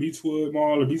like Beechwood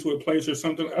Mall or Beechwood Place or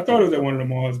something. I thought it was at one of the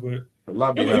malls, but it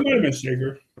might have been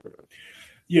Shaker.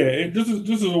 Yeah, this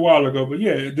is a while ago, but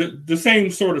yeah, the same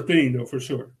sort of thing though for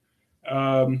sure.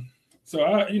 So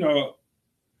I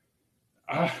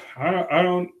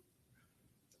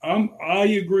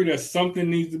agree that something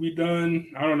needs to be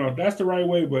done. I don't know if that's the right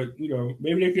way, but you know,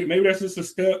 maybe that's just a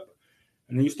step,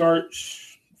 and then you start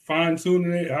fine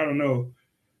tuning it. I don't know.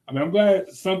 I mean, I'm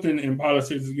glad something in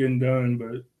politics is getting done,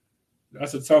 but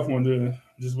that's a tough one to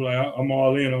just be like, I'm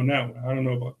all in on that one. I don't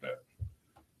know about that.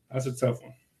 That's a tough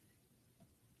one.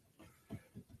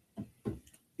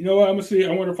 You know what? I'm gonna see.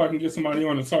 I wonder if I can get somebody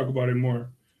on to talk about it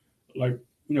more, like,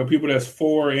 you know, people that's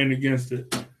for and against it,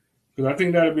 because I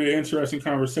think that'd be an interesting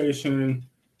conversation,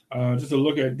 just to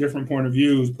look at different point of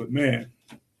views. But man,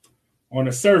 on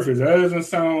the surface, that doesn't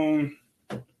sound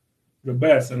the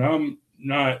best, and I'm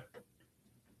not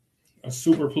a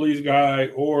super police guy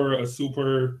or a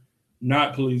super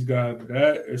not police guy, but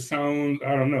it sounds,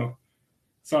 I don't know,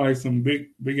 sounds like some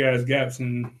big ass gaps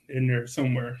in there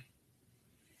somewhere.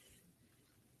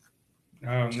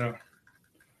 I don't know.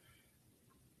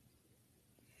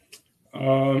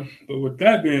 But with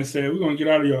that being said, we're gonna get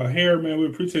out of y'all hair, man. We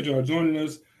appreciate y'all joining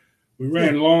us. We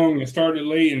ran long and started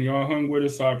late, and y'all hung with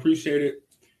us, so I appreciate it.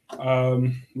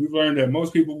 We've learned that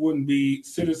most people wouldn't be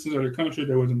citizens of the country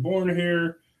that wasn't born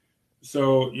here.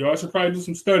 So y'all should probably do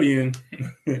some studying.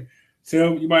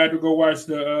 Tim, you might have to go watch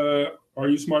the Are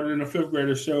You Smarter Than a Fifth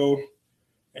Grader show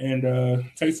and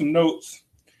take some notes.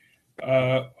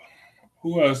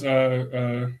 Who else?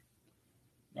 I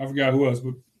forgot who else,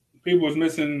 but people was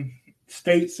missing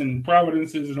states and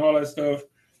providences and all that stuff.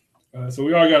 So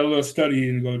we all got a little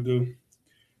studying to go do.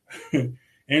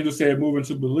 Angel said moving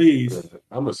to Belize.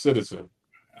 I'm a citizen.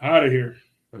 Out of here.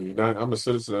 I'm a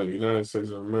citizen of the United States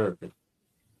of America.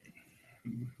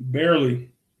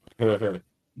 Barely.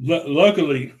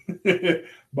 Luckily.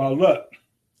 By luck.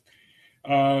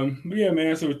 But yeah,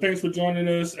 man. So thanks for joining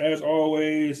us as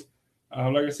always.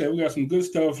 Like I said, we got some good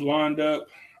stuff lined up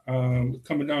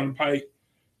coming down the pike.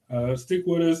 Stick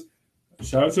with us.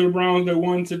 Shout out to the Browns that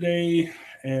won today.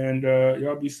 And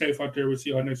y'all be safe out there. We'll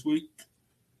see y'all next week.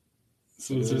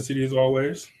 Salute to the city as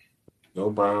always. No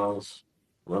Browns.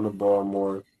 Run the ball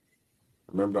more.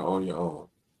 Remember to own your own.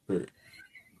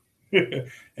 Period.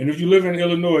 And if you live in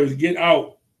Illinois, get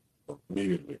out.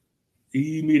 Immediately.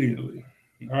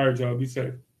 All right, y'all. Be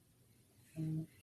safe.